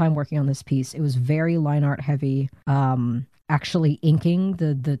fun time working on this piece. It was very line art heavy. Actually inking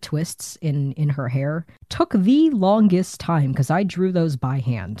the twists in her hair took the longest time because I drew those by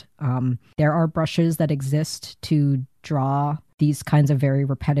hand. There are brushes that exist to draw these kinds of very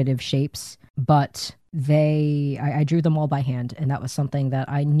repetitive shapes, but I drew them all by hand, and that was something that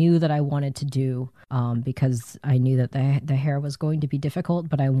I knew that I wanted to do because I knew that the hair was going to be difficult,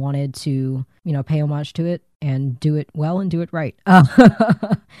 but I wanted to, pay homage to it and do it well and do it right.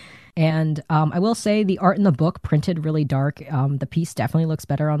 And I will say the art in the book printed really dark. The piece definitely looks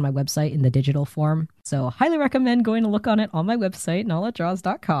better on my website in the digital form. So highly recommend going to look on it on my website,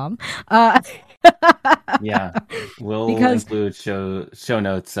 naladraws.com. Yeah, we'll include show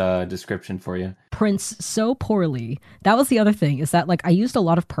notes description for you. Prints so poorly. That was the other thing, is that like I used a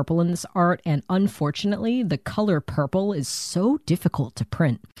lot of purple in this art, and unfortunately the color purple is so difficult to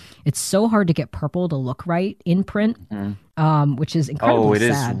print. It's so hard to get purple to look right in print, which is incredibly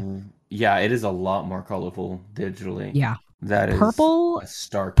sad. Yeah, it is a lot more colorful digitally. Yeah. That is a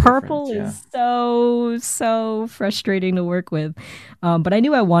stark purple difference, is so frustrating to work with. But I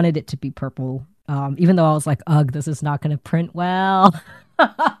knew I wanted it to be purple, even though I was like, ugh, this is not going to print well.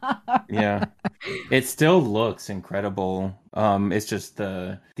 Yeah, it still looks incredible. It's just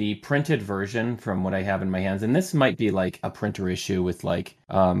the printed version from what I have in my hands, and this might be like a printer issue with like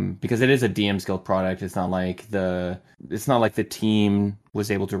because it is a DM's Guild product. It's not like the team was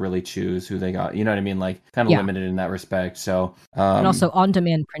able to really choose who they got. You know what I mean? Like kind of limited in that respect. So and also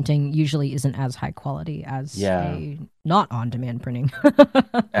on-demand printing usually isn't as high quality as a not on-demand printing.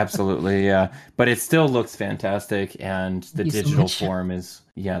 Absolutely, yeah. But it still looks fantastic, and the digital form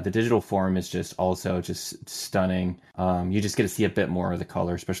is just also just stunning. You just get to see a bit more of the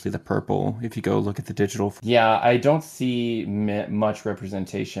color, especially the purple, if you go look at the digital. Yeah, I don't see much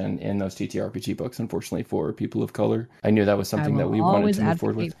representation in those TTRPG books, unfortunately, for people of color. I knew that was something that we wanted to move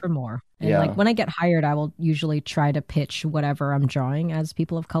forward with. For more. And like when I get hired, I will usually try to pitch whatever I'm drawing as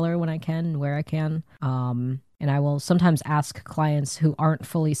people of color when I can and where I can. And I will sometimes ask clients who aren't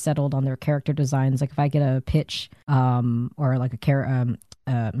fully settled on their character designs, like if I get a pitch or like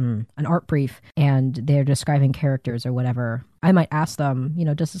an art brief and they're describing characters or whatever, I might ask them,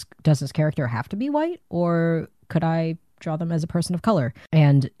 does this character have to be white, or could I draw them as a person of color?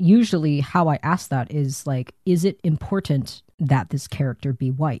 And usually how I ask that is like, is it important that this character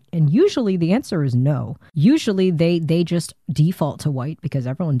be white? And usually the answer is no. Usually they just default to white because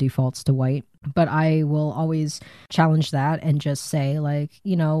everyone defaults to white. But I will always challenge that and just say, like,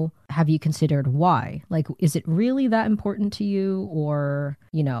 have you considered why? Like, is it really that important to you? Or,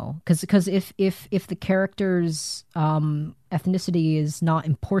 because if the character's ethnicity is not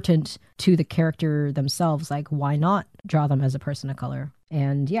important to the character themselves, like, why not draw them as a person of color?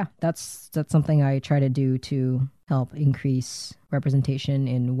 And yeah, that's something I try to do to help increase representation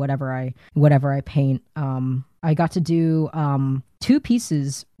in whatever I paint. I got to do 2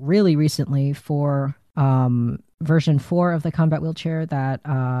 pieces really recently for version 4 of the combat wheelchair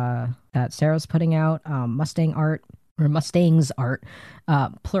that Sarah's putting out, Mustang art, or Mustangs art,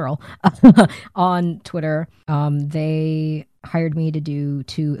 plural, on Twitter. They hired me to do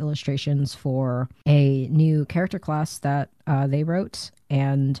 2 illustrations for a new character class that they wrote.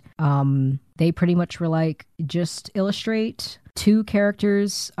 And they pretty much were like, just illustrate two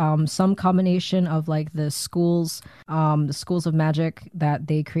characters, some combination of like the schools of magic that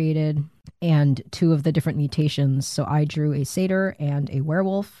they created, and two of the different mutations. So I drew a satyr and a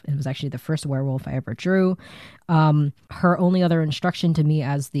werewolf. It was actually the first werewolf I ever drew. Her only other instruction to me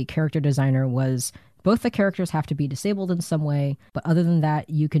as the character designer was both the characters have to be disabled in some way, but other than that,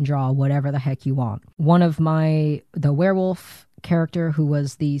 you can draw whatever the heck you want. The werewolf character, who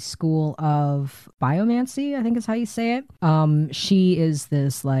was the school of biomancy, I think is how you say it. She is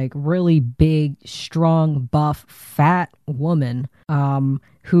this like really big, strong, buff, fat woman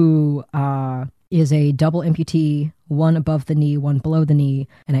who is a double amputee, one above the knee, one below the knee,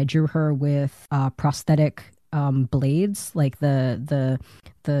 and I drew her with prosthetic blades, like the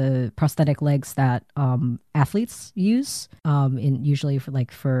prosthetic legs that athletes use, in usually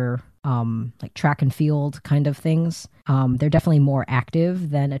for track and field kind of things. They're definitely more active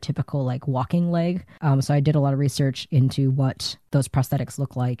than a typical like walking leg. So I did a lot of research into what those prosthetics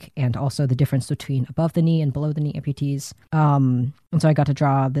look like, and also the difference between above the knee and below the knee amputees. And so I got to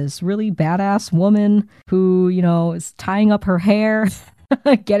draw this really badass woman who, is tying up her hair,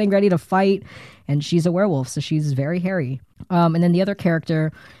 getting ready to fight, and she's a werewolf, so she's very hairy. And then the other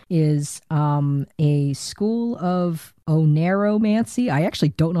character is a school of oneromancy. I actually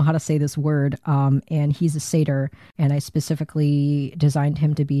don't know how to say this word. And he's a satyr, and I specifically designed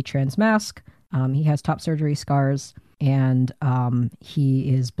him to be transmask. He has top surgery scars, and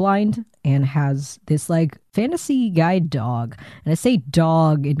he is blind and has this like fantasy guide dog. And I say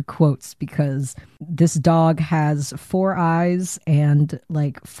dog in quotes because this dog has 4 eyes and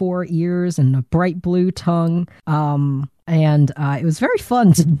like 4 ears and a bright blue tongue. And it was very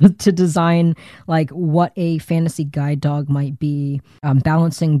fun to design like what a fantasy guide dog might be,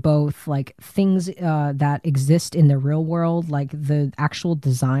 balancing both like things that exist in the real world, like the actual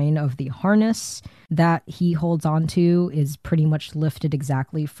design of the harness that he holds on to is pretty much lifted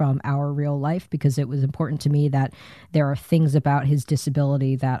exactly from our real life, because it was important to me that there are things about his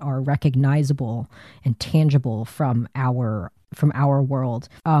disability that are recognizable and tangible from our world.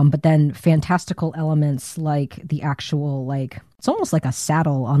 But then fantastical elements like the actual, like, it's almost like a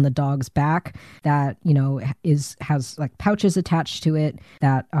saddle on the dog's back that, has like pouches attached to it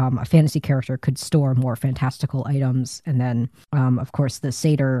that a fantasy character could store more fantastical items. And then, of course, the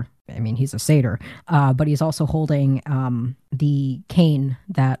satyr, I mean, he's a satyr, but he's also holding the cane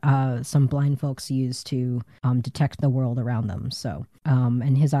that some blind folks use to detect the world around them. So,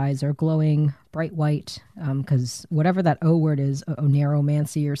 and his eyes are glowing bright white, because whatever that O word is,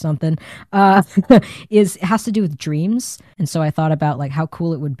 oneromancy or something, has to do with dreams. And so I thought about like how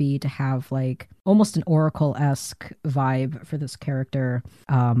cool it would be to have like almost an Oracle-esque vibe for this character,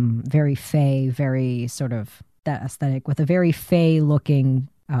 very fey, very sort of that aesthetic with a very fey looking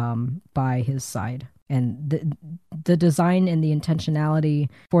by his side. And the design and the intentionality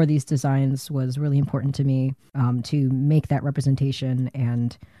for these designs was really important to me, to make that representation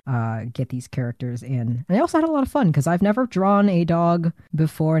and get these characters in. And I also had a lot of fun because I've never drawn a dog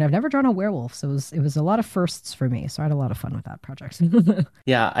before, and I've never drawn a werewolf, so it was a lot of firsts for me. So I had a lot of fun with that project.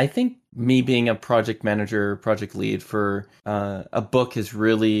 Yeah, I think me being a project manager, project lead for a book has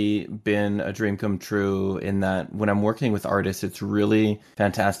really been a dream come true, in that when I'm working with artists, it's really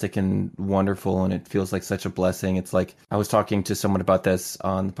fantastic and wonderful, and it feels like such a blessing. It's like I was talking to someone about this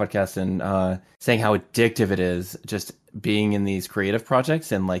on the podcast and saying how addictive it is just being in these creative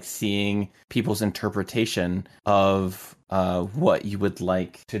projects and like seeing people's interpretation of what you would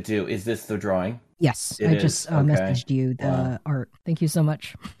like to do. Is this the drawing? Yes, It I is. just Okay. messaged you the art. Thank you so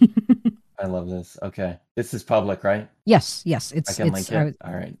much. I love this. Okay. This is public, right? Yes, I can link it.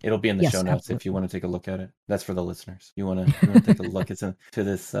 All right. It'll be in the yes, show notes absolutely. if you want to take a look at it. That's for the listeners. You want to take a look to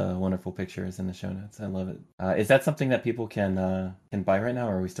this wonderful picture is in the show notes. I love it. Is that something that people can buy right now,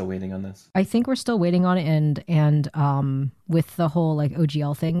 or are we still waiting on this? I think we're still waiting on it, and with the whole like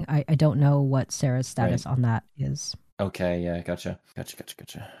OGL thing, I don't know what Sarah's status on that is. Okay, yeah, gotcha.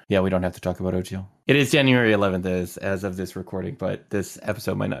 Yeah, we don't have to talk about OGL. It is January 11th as of this recording, but this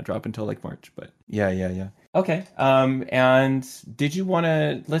episode might not drop until like March. But yeah. Okay. And did you want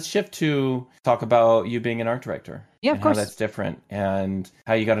to, let's shift to talk about you being an art director. Yeah, of course. How that's different and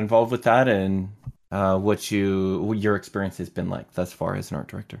how you got involved with that, and what your experience has been like thus far as an art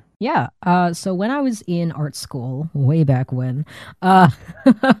director. Yeah. So when I was in art school, way back when,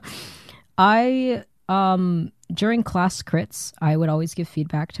 I during class crits, I would always give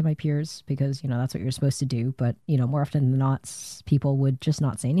feedback to my peers because, that's what you're supposed to do. But, more often than not, people would just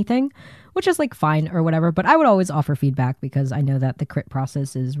not say anything, which is like fine or whatever. But I would always offer feedback because I know that the crit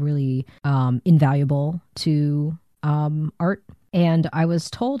process is really invaluable to art. And I was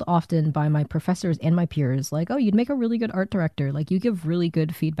told often by my professors and my peers, like, oh, you'd make a really good art director. Like, you give really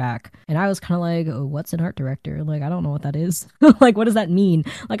good feedback. And I was kind of like, oh, what's an art director? Like, I don't know what that is. Like, what does that mean?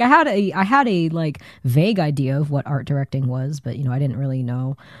 Like, I had a like vague idea of what art directing was, but I didn't really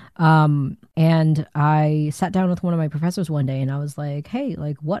know. And I sat down with one of my professors one day and I was like, hey,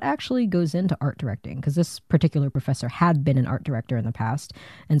 like, what actually goes into art directing? Because this particular professor had been an art director in the past.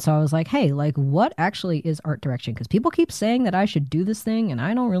 And so I was like, hey, like, what actually is art direction? Because people keep saying that I should do this thing and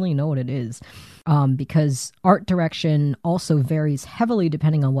I don't really know what it is. Because art direction also varies heavily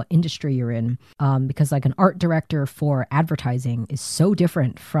depending on what industry you're in. Because, like, an art director for advertising is so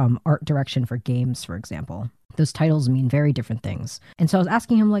different from art direction for games, for example. Those titles mean very different things. And so I was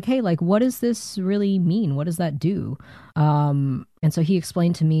asking him, like, hey, like, what does this really mean? What does that do? And so he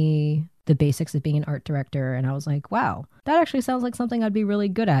explained to me the basics of being an art director. And I was like, wow, that actually sounds like something I'd be really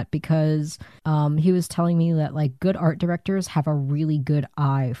good at, because he was telling me that, like, good art directors have a really good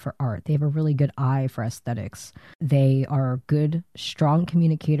eye for art. They have a really good eye for aesthetics. They are good, strong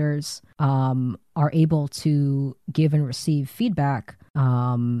communicators, are able to give and receive feedback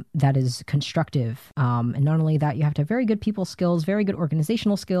that is constructive. And not only that, you have to have very good people skills, very good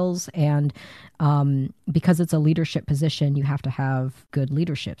organizational skills. And because it's a leadership position, you have to have good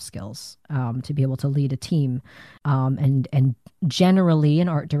leadership skills to be able to lead a team. And generally, an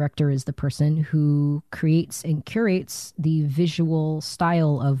art director is the person who creates and curates the visual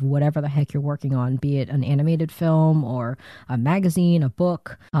style of whatever the heck you're working on, be it an animated film or a magazine, a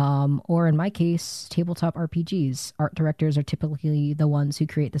book, or in my case, tabletop RPGs. Art directors are typically the ones who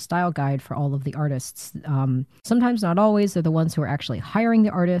create the style guide for all of the artists. Sometimes, not always, they're the ones who are actually hiring the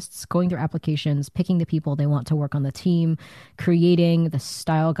artists, going through applications, picking the people they want to work on the team, creating the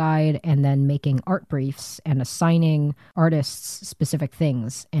style guide, and then making art briefs and assigning artists specific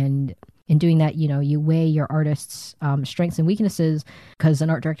things. And in doing that, you weigh your artist's strengths and weaknesses, because an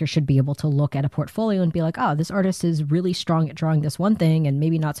art director should be able to look at a portfolio and be like, oh, this artist is really strong at drawing this one thing and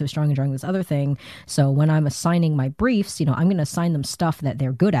maybe not so strong at drawing this other thing. So when I'm assigning my briefs, I'm going to assign them stuff that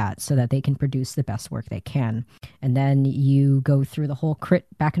they're good at so that they can produce the best work they can. And then you go through the whole crit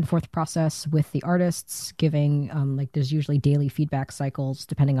back and forth process with the artists, giving like, there's usually daily feedback cycles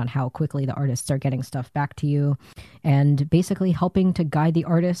depending on how quickly the artists are getting stuff back to you, and basically helping to guide the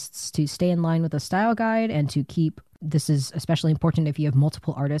artists to stay in line with the style guide and to keep, this is especially important if you have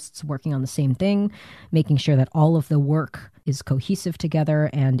multiple artists working on the same thing, making sure that all of the work is cohesive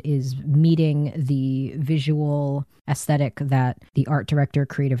together and is meeting the visual aesthetic that the art director,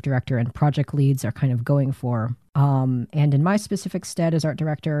 creative director, and project leads are kind of going for. And in my specific stead as art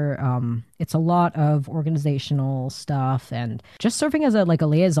director, it's a lot of organizational stuff and just serving as a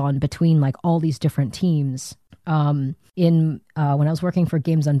liaison between like all these different teams. When I was working for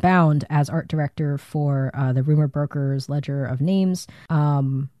Games Unbound as art director for the Rumor Brokers Ledger of Names,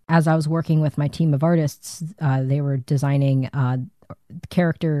 as I was working with my team of artists, they were designing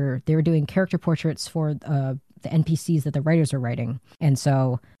they were doing character portraits for the NPCs that the writers are writing. And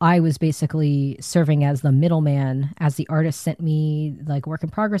so I was basically serving as the middleman. As the artist sent me like work in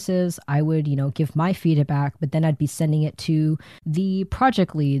progresses, I would, give my feedback, but then I'd be sending it to the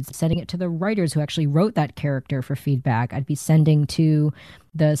project leads, sending it to the writers who actually wrote that character for feedback. I'd be sending to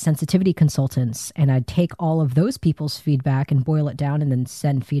the sensitivity consultants, and I'd take all of those people's feedback and boil it down and then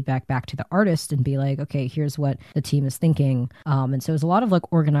send feedback back to the artist and be like, okay, here's what the team is thinking. And so it was a lot of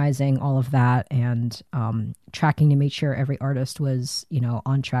like organizing all of that and tracking to make sure every artist was,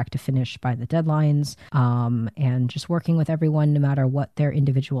 on track to finish by the deadlines, and just working with everyone no matter what their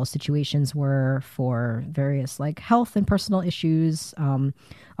individual situations were for various like health and personal issues.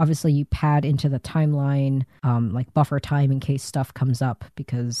 Obviously, you pad into the timeline, like buffer time in case stuff comes up,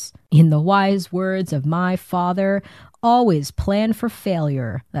 because in the wise words of my father, always plan for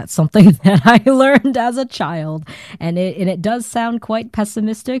failure. That's something that I learned as a child. And it does sound quite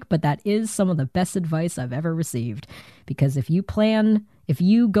pessimistic, but that is some of the best advice I've ever received. Because if you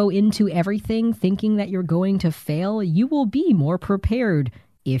go into everything thinking that you're going to fail, you will be more prepared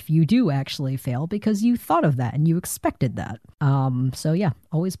if you do actually fail, because you thought of that and you expected that. So yeah,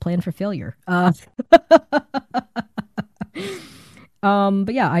 always plan for failure. But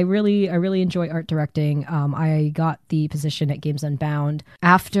yeah, I really enjoy art directing. I got the position at Games Unbound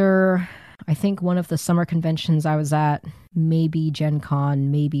after, I think, one of the summer conventions I was at, maybe Gen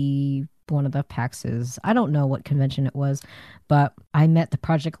Con, maybe one of the PAXs. I don't know what convention it was, but I met the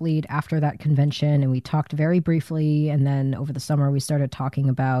project lead after that convention and we talked very briefly. And then over the summer, we started talking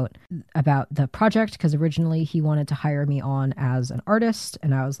about the project, because originally he wanted to hire me on as an artist.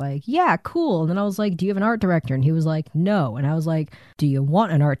 And I was like, yeah, cool. And then I was like, do you have an art director? And he was like, no. And I was like, do you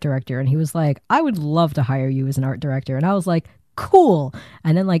want an art director? And he was like, I would love to hire you as an art director. And I was like, cool.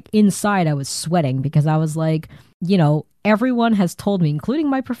 And then like inside I was sweating because I was like, everyone has told me, including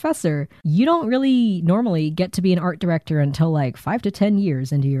my professor, you don't really normally get to be an art director until like 5 to 10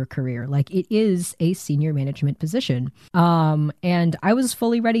 years into your career. Like it is a senior management position. And I was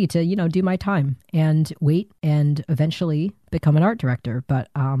fully ready to, do my time and wait and eventually become an art director. But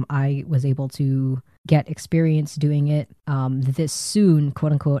I was able to get experience doing it this soon,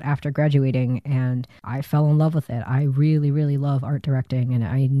 quote unquote, after graduating. And I fell in love with it. I really, really love art directing. And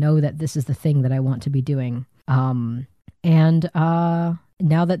I know that this is the thing that I want to be doing. And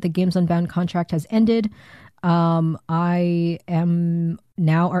now that the Games Unbound contract has ended, I am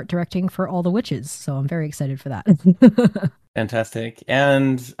now art directing for All the Witches. So I'm very excited for that. Fantastic.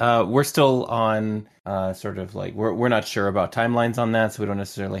 And we're still on sort of like, we're not sure about timelines on that, so we don't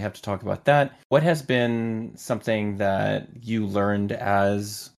necessarily have to talk about that. What has been something that you learned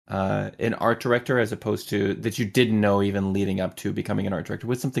as an art director, as opposed to that you didn't know even leading up to becoming an art director?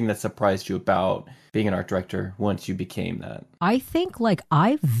 What's something that surprised you about being an art director once you became that? I think like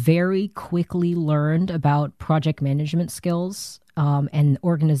I very quickly learned about project management skills and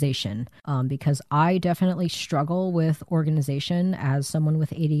organization, because I definitely struggle with organization as someone with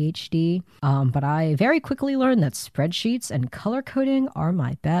ADHD. But I very quickly learned that spreadsheets and color coding are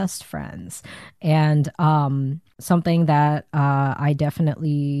my best friends. And something that I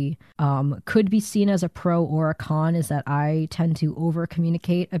definitely could be seen as a pro or a con is that I tend to over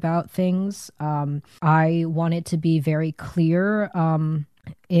communicate about things. I want it to be very clear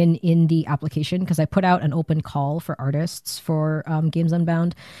in the application, because I put out an open call for artists for Games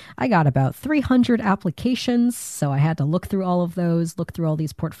Unbound. I got about 300 applications, so I had to look through all of those, look through all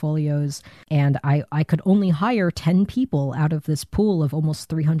these portfolios, and I could only hire 10 people out of this pool of almost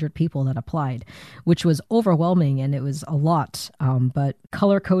 300 people that applied, which was overwhelming, and it was a lot. But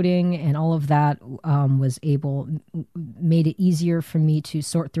color coding and all of that made it easier for me to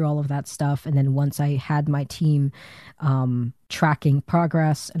sort through all of that stuff. And then once I had my team tracking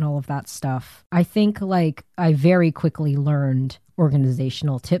progress and all of that stuff, I think like I very quickly learned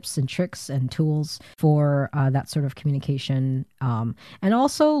organizational tips and tricks and tools for that sort of communication, and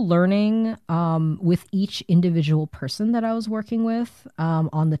also learning with each individual person that I was working with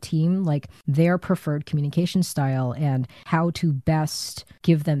on the team, like their preferred communication style and how to best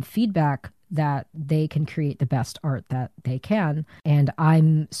give them feedback that they can create the best art that they can. And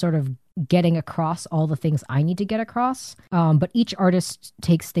I'm sort of getting across all the things I need to get across. But each artist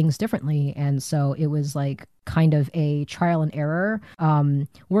takes things differently. And so it was like kind of a trial and error,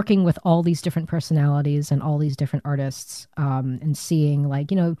 working with all these different personalities and all these different artists, and seeing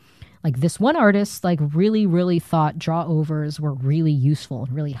like, like this one artist like really, really thought draw overs were really useful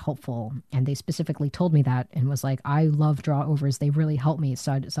and really helpful. And they specifically told me that and was like, I love draw overs. They really help me.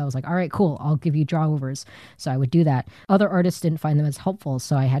 So I was like, all right, cool. I'll give you draw overs. So I would do that. Other artists didn't find them as helpful.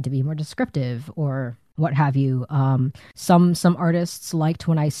 So I had to be more descriptive or what have you. Some artists liked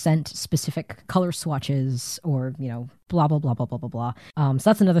when I sent specific color swatches or, blah, blah, blah, blah, blah, blah, blah. So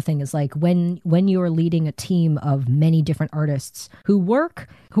that's another thing is like when you're leading a team of many different artists who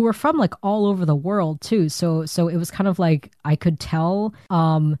are from like all over the world too. So it was kind of like I could tell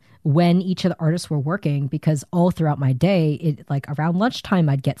when each of the artists were working, because all throughout my day, it like around lunchtime,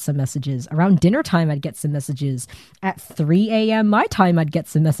 I'd get some messages. Around dinner time, I'd get some messages. At 3 a.m. my time, I'd get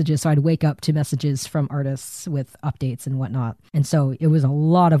some messages. So I'd wake up to messages from artists with updates and whatnot. And so it was a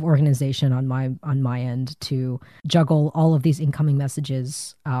lot of organization on my end to juggle all of these incoming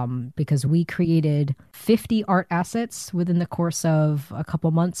messages, because we created 50 art assets within the course of a couple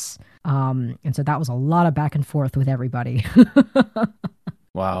months. And so that was a lot of back and forth with everybody.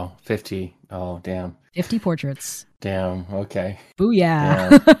 Wow, 50. Oh, damn. 50 portraits. Damn, okay.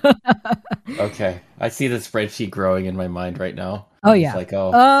 Booyah. Damn. Okay. I see the spreadsheet growing in my mind right now. Oh, yeah. It's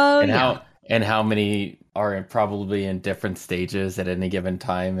like, how many are probably in different stages at any given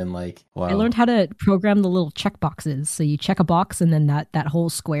time, and like, wow. I learned how to program the little check boxes. So you check a box and then that whole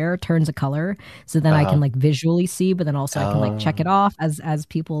square turns a color. So then I can like visually see, but then also I can like check it off as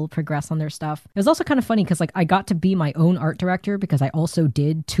people progress on their stuff. It was also kind of funny because like I got to be my own art director because I also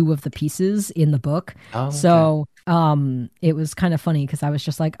did 2 of the pieces in the book. Oh, okay. So it was kind of funny because I was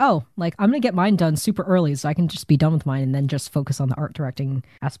just like, oh, like I'm gonna get mine done super early so I can just be done with mine and then just focus on the art directing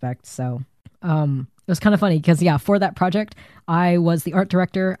aspect. So it was kind of funny because, for that project, I was the art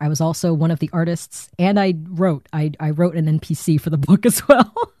director. I was also one of the artists, and I wrote an NPC for the book as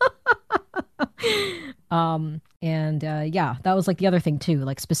well. That was like the other thing too,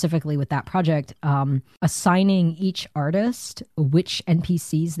 like specifically with that project, assigning each artist which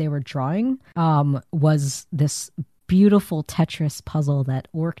NPCs they were drawing was this beautiful Tetris puzzle that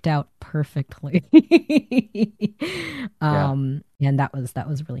worked out perfectly. Yeah. And that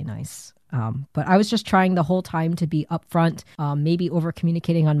was really nice. But I was just trying the whole time to be upfront, maybe over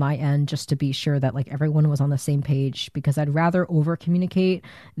communicating on my end just to be sure that like everyone was on the same page, because I'd rather over communicate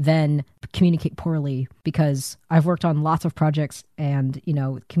than communicate poorly, because I've worked on lots of projects and,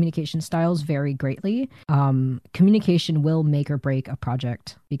 communication styles vary greatly. Communication will make or break a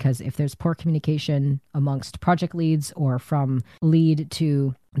project, because if there's poor communication amongst project leads or from lead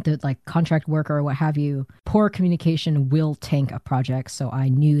to the like contract worker or what have you, poor communication will tank a project. So I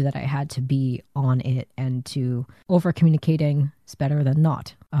knew that I had to be on it, and to over communicating is better than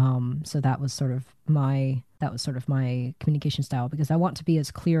not. So that was sort of my communication style, because I want to be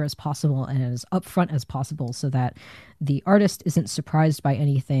as clear as possible and as upfront as possible, so that the artist isn't surprised by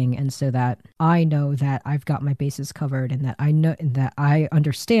anything, and so that I know that I've got my bases covered, and that I know that I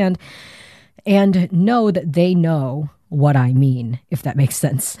understand and know that they know what I mean, if that makes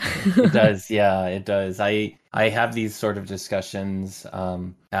sense. It does, yeah, it does. I have these sort of discussions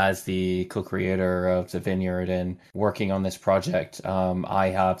as the co-creator of the Vineyard and working on this project. I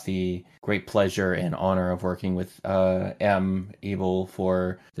have the great pleasure and honor of working with Able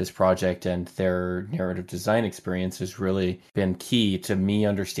for this project, and their narrative design experience has really been key to me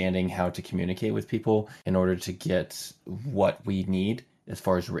understanding how to communicate with people in order to get what we need as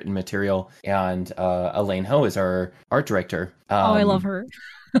far as written material. And Elaine Ho is our art director. Oh, I love her.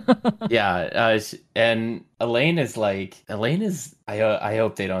 Yeah, and Elaine is I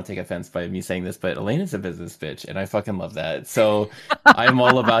hope they don't take offense by me saying this, but Elaine is a business bitch, and I fucking love that. So I'm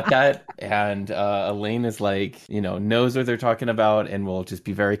all about that. And Elaine is knows what they're talking about, and will just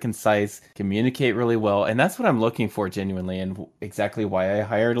be very concise, communicate really well. And that's what I'm looking for genuinely, and exactly why I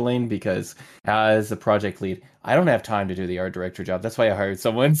hired Elaine, because as a project lead, I don't have time to do the art director job. That's why I hired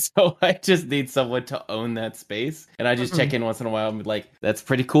someone. So I just need someone to own that space. And I just check in once in a while and be like, that's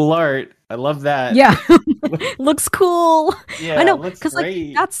pretty cool art. I love that. Yeah. Looks cool. Yeah, I know, looks because like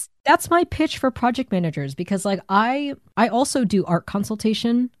great. that's my pitch for project managers, because like I also do art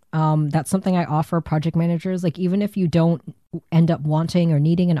consultation. That's something I offer project managers. Like, even if you don't end up wanting or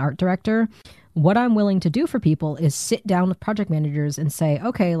needing an art director, what I'm willing to do for people is sit down with project managers and say,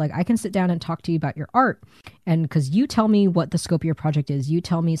 okay, like I can sit down and talk to you about your art. And because you tell me what the scope of your project is, you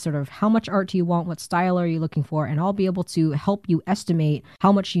tell me sort of how much art do you want, what style are you looking for, and I'll be able to help you estimate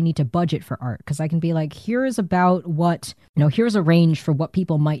how much you need to budget for art. Because I can be like, here's about what, here's a range for what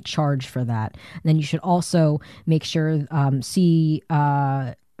people might charge for that. And then you should also make sure, see,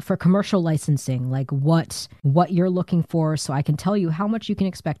 for commercial licensing, like what you're looking for, so I can tell you how much you can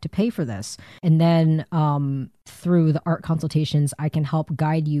expect to pay for this. And then through the art consultations, I can help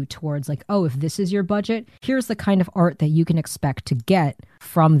guide you towards like, oh, if this is your budget, here's the kind of art that you can expect to get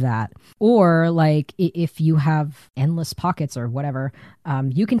from that. Or like if you have endless pockets or whatever,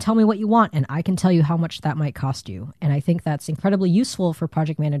 you can tell me what you want and I can tell you how much that might cost you. And I think that's incredibly useful for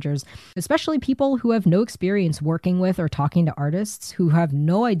project managers, especially people who have no experience working with or talking to artists, who have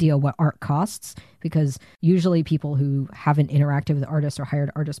no idea what art costs, because usually people who haven't interacted with artists or hired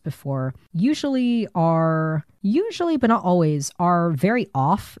artists before usually but not always, are very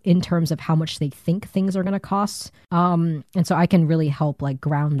off in terms of how much they think things are going to cost. And so I can really help like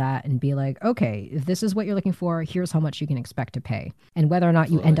ground that and be like, okay, if this is what you're looking for, here's how much you can expect to pay. And whether or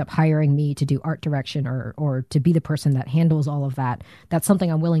not you end up hiring me to do art direction or to be the person that handles all of that, that's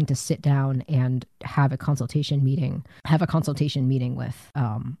something I'm willing to sit down and have a consultation meeting with.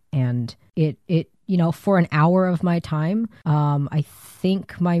 And it for an hour of my time, I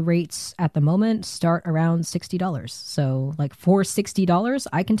think my rates at the moment start around $60. So like for $60,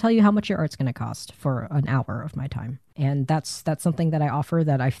 I can tell you how much your art's going to cost for an hour of my time. And that's something that I offer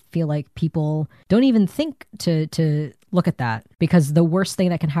that I feel like people don't even think to look at that, because the worst thing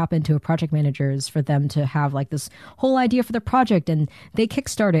that can happen to a project manager is for them to have like this whole idea for the project and they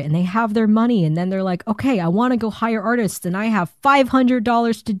kickstart it and they have their money and then they're like, okay, I want to go hire artists and I have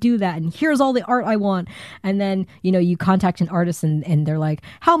 $500 to do that and here's all the art I want. And then, you contact an artist and they're like,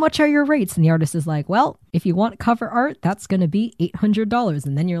 how much are your rates? And the artist is like, well, if you want cover art, that's going to be $800.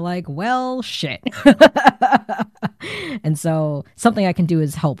 And then you're like, well, shit. And so something I can do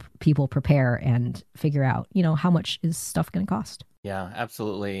is help people prepare and figure out, how much is stuff going to cost. Yeah,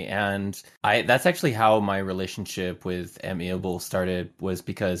 absolutely. And that's actually how my relationship with Amiable started, was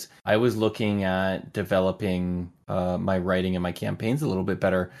because I was looking at developing my writing and my campaigns a little bit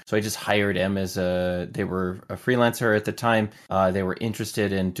better. So I just hired him they were a freelancer at the time. They were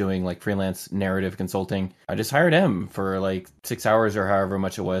interested in doing like freelance narrative consulting. I just hired him for like 6 hours or however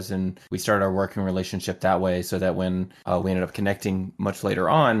much it was. And we started our working relationship that way, so that when we ended up connecting much later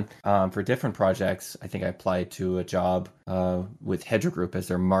on for different projects, I think I applied to a job with Hedger Group as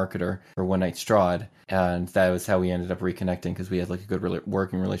their marketer for One Night Strahd. And that was how we ended up reconnecting, because we had like a good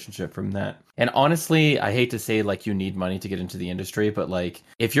working relationship from that. And honestly, I hate to say like you need money to get into the industry, but like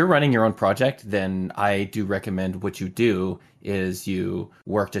if you're running your own project, then I do recommend what you do is you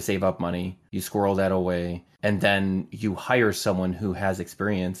work to save up money, you squirrel that away, and then you hire someone who has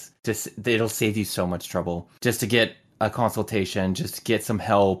experience. It'll save you so much trouble just to get a consultation, just to get some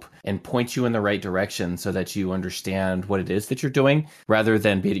help and point you in the right direction so that you understand what it is that you're doing, rather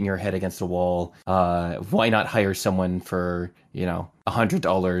than beating your head against a wall. Why not hire someone for,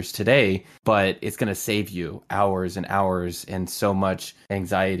 $100 today, but it's going to save you hours and hours and so much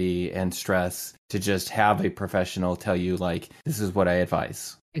anxiety and stress to just have a professional tell you like, this is what I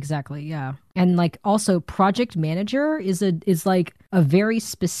advise. Exactly, yeah. And like also project manager is like a very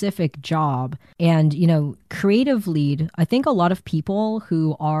specific job. And, creative lead, I think a lot of people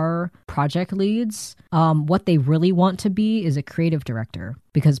who are project leads, what they really want to be is a creative director,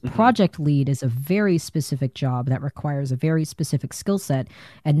 because project lead is a very specific job that requires a very specific skill set,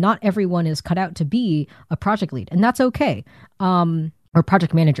 and not everyone is cut out to be a project lead, and that's okay. Or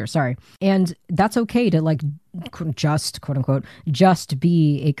project manager, sorry. And that's okay to like just quote unquote, just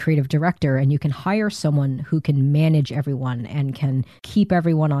be a creative director, and you can hire someone who can manage everyone and can keep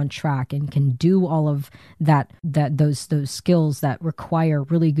everyone on track and can do all of those skills that require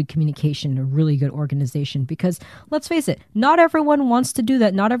really good communication and really good organization. Because let's face it, not everyone wants to do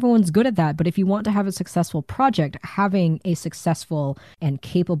that. Not everyone's good at that. But if you want to have a successful project, having a successful and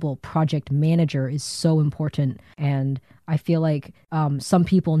capable project manager is so important. And I feel like some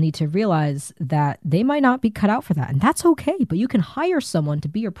people need to realize that they might not be cut out for that. And that's okay. But you can hire someone to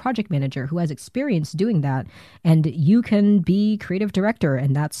be your project manager who has experience doing that. And you can be creative director.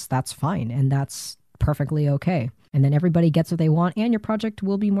 And that's fine. And that's perfectly okay. And then everybody gets what they want, and your project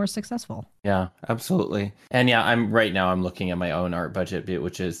will be more successful. Yeah, absolutely. And yeah, I'm looking at my own art budget,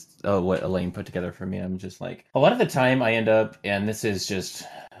 which is what Elaine put together for me. I'm just like, a lot of the time I end up, and this is just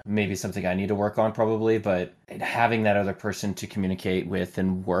maybe something I need to work on probably, but having that other person to communicate with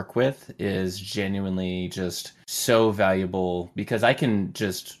and work with is genuinely just so valuable, because I can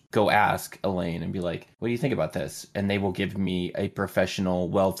just go ask Elaine and be like, what do you think about this? And they will give me a professional,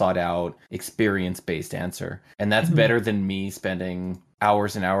 well thought out, experience-based answer. And that's better than me spending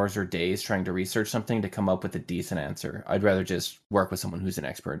hours and hours or days trying to research something to come up with a decent answer. I'd rather just work with someone who's an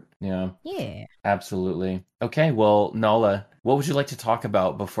expert. Yeah. Absolutely. Okay, well, Nala, what would you like to talk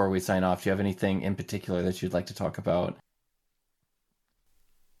about before we sign off? Do you have anything in particular that you'd like to talk about?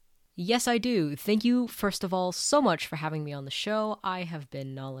 Yes, I do. Thank you, first of all, so much for having me on the show. I have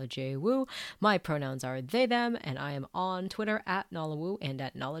been Nala J. Wu. My pronouns are they, them, and I am on Twitter at Nala Wu and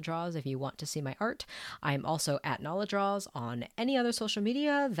at Nala Draws if you want to see my art. I am also at Nala Draws on any other social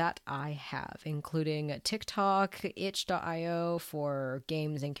media that I have, including TikTok, itch.io for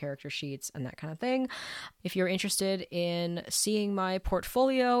games and character sheets and that kind of thing. If you're interested in seeing my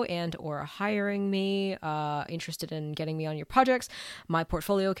portfolio and or hiring me, interested in getting me on your projects, my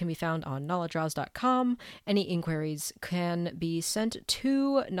portfolio can be found on naladraws.com. Any inquiries can be sent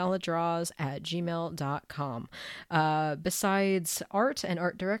to naladraws@gmail.com. Besides art and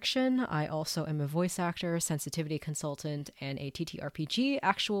art direction, I also am a voice actor, sensitivity consultant, and a TTRPG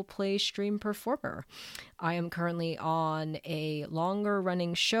actual play stream performer. I am currently on a longer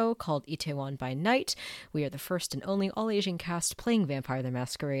running show called Itaewon by Night. We are the first and only all-Asian cast playing Vampire the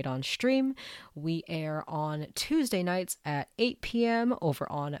Masquerade on stream. We air on Tuesday nights at 8 p.m. over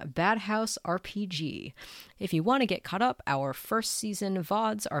on Bad House RPG. If you want to get caught up, our first season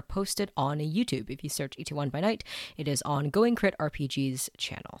VODs are posted on YouTube. If you search Itaewon by Night, it is on Going Crit RPG's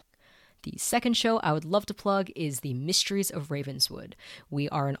channel. The second show I would love to plug is The Mysteries of Ravenswood. We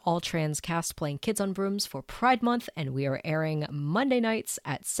are an all-trans cast playing Kids on Brooms for Pride Month, and we are airing Monday nights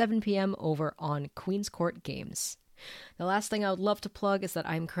at 7 p.m. over on Queen's Court Games. The last thing I would love to plug is that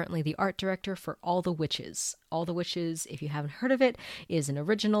I'm currently the art director for All the Witches. All the Witches, if you haven't heard of it, is an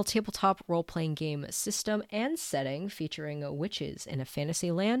original tabletop role-playing game system and setting featuring witches in a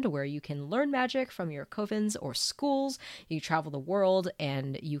fantasy land where you can learn magic from your covens or schools, you travel the world,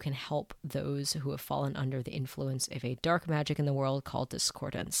 and you can help those who have fallen under the influence of a dark magic in the world called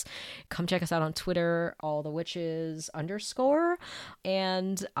discordance. Come check us out on Twitter, allthewitches_,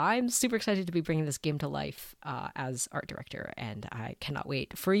 and I'm super excited to be bringing this game to life as art director, and I cannot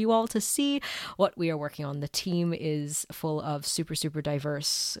wait for you all to see what we are working on. The team is full of super, super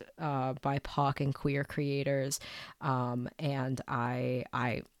diverse BIPOC and queer creators, and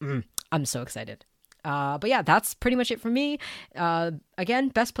I'm so excited. But yeah, that's pretty much it for me. Again,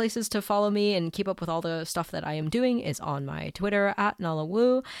 best places to follow me and keep up with all the stuff that I am doing is on my Twitter at Nala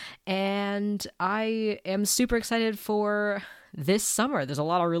Wu. And I am super excited for this summer. There's a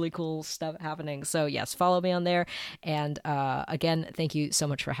lot of really cool stuff happening. So yes, follow me on there. And again, thank you so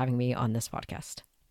much for having me on this podcast.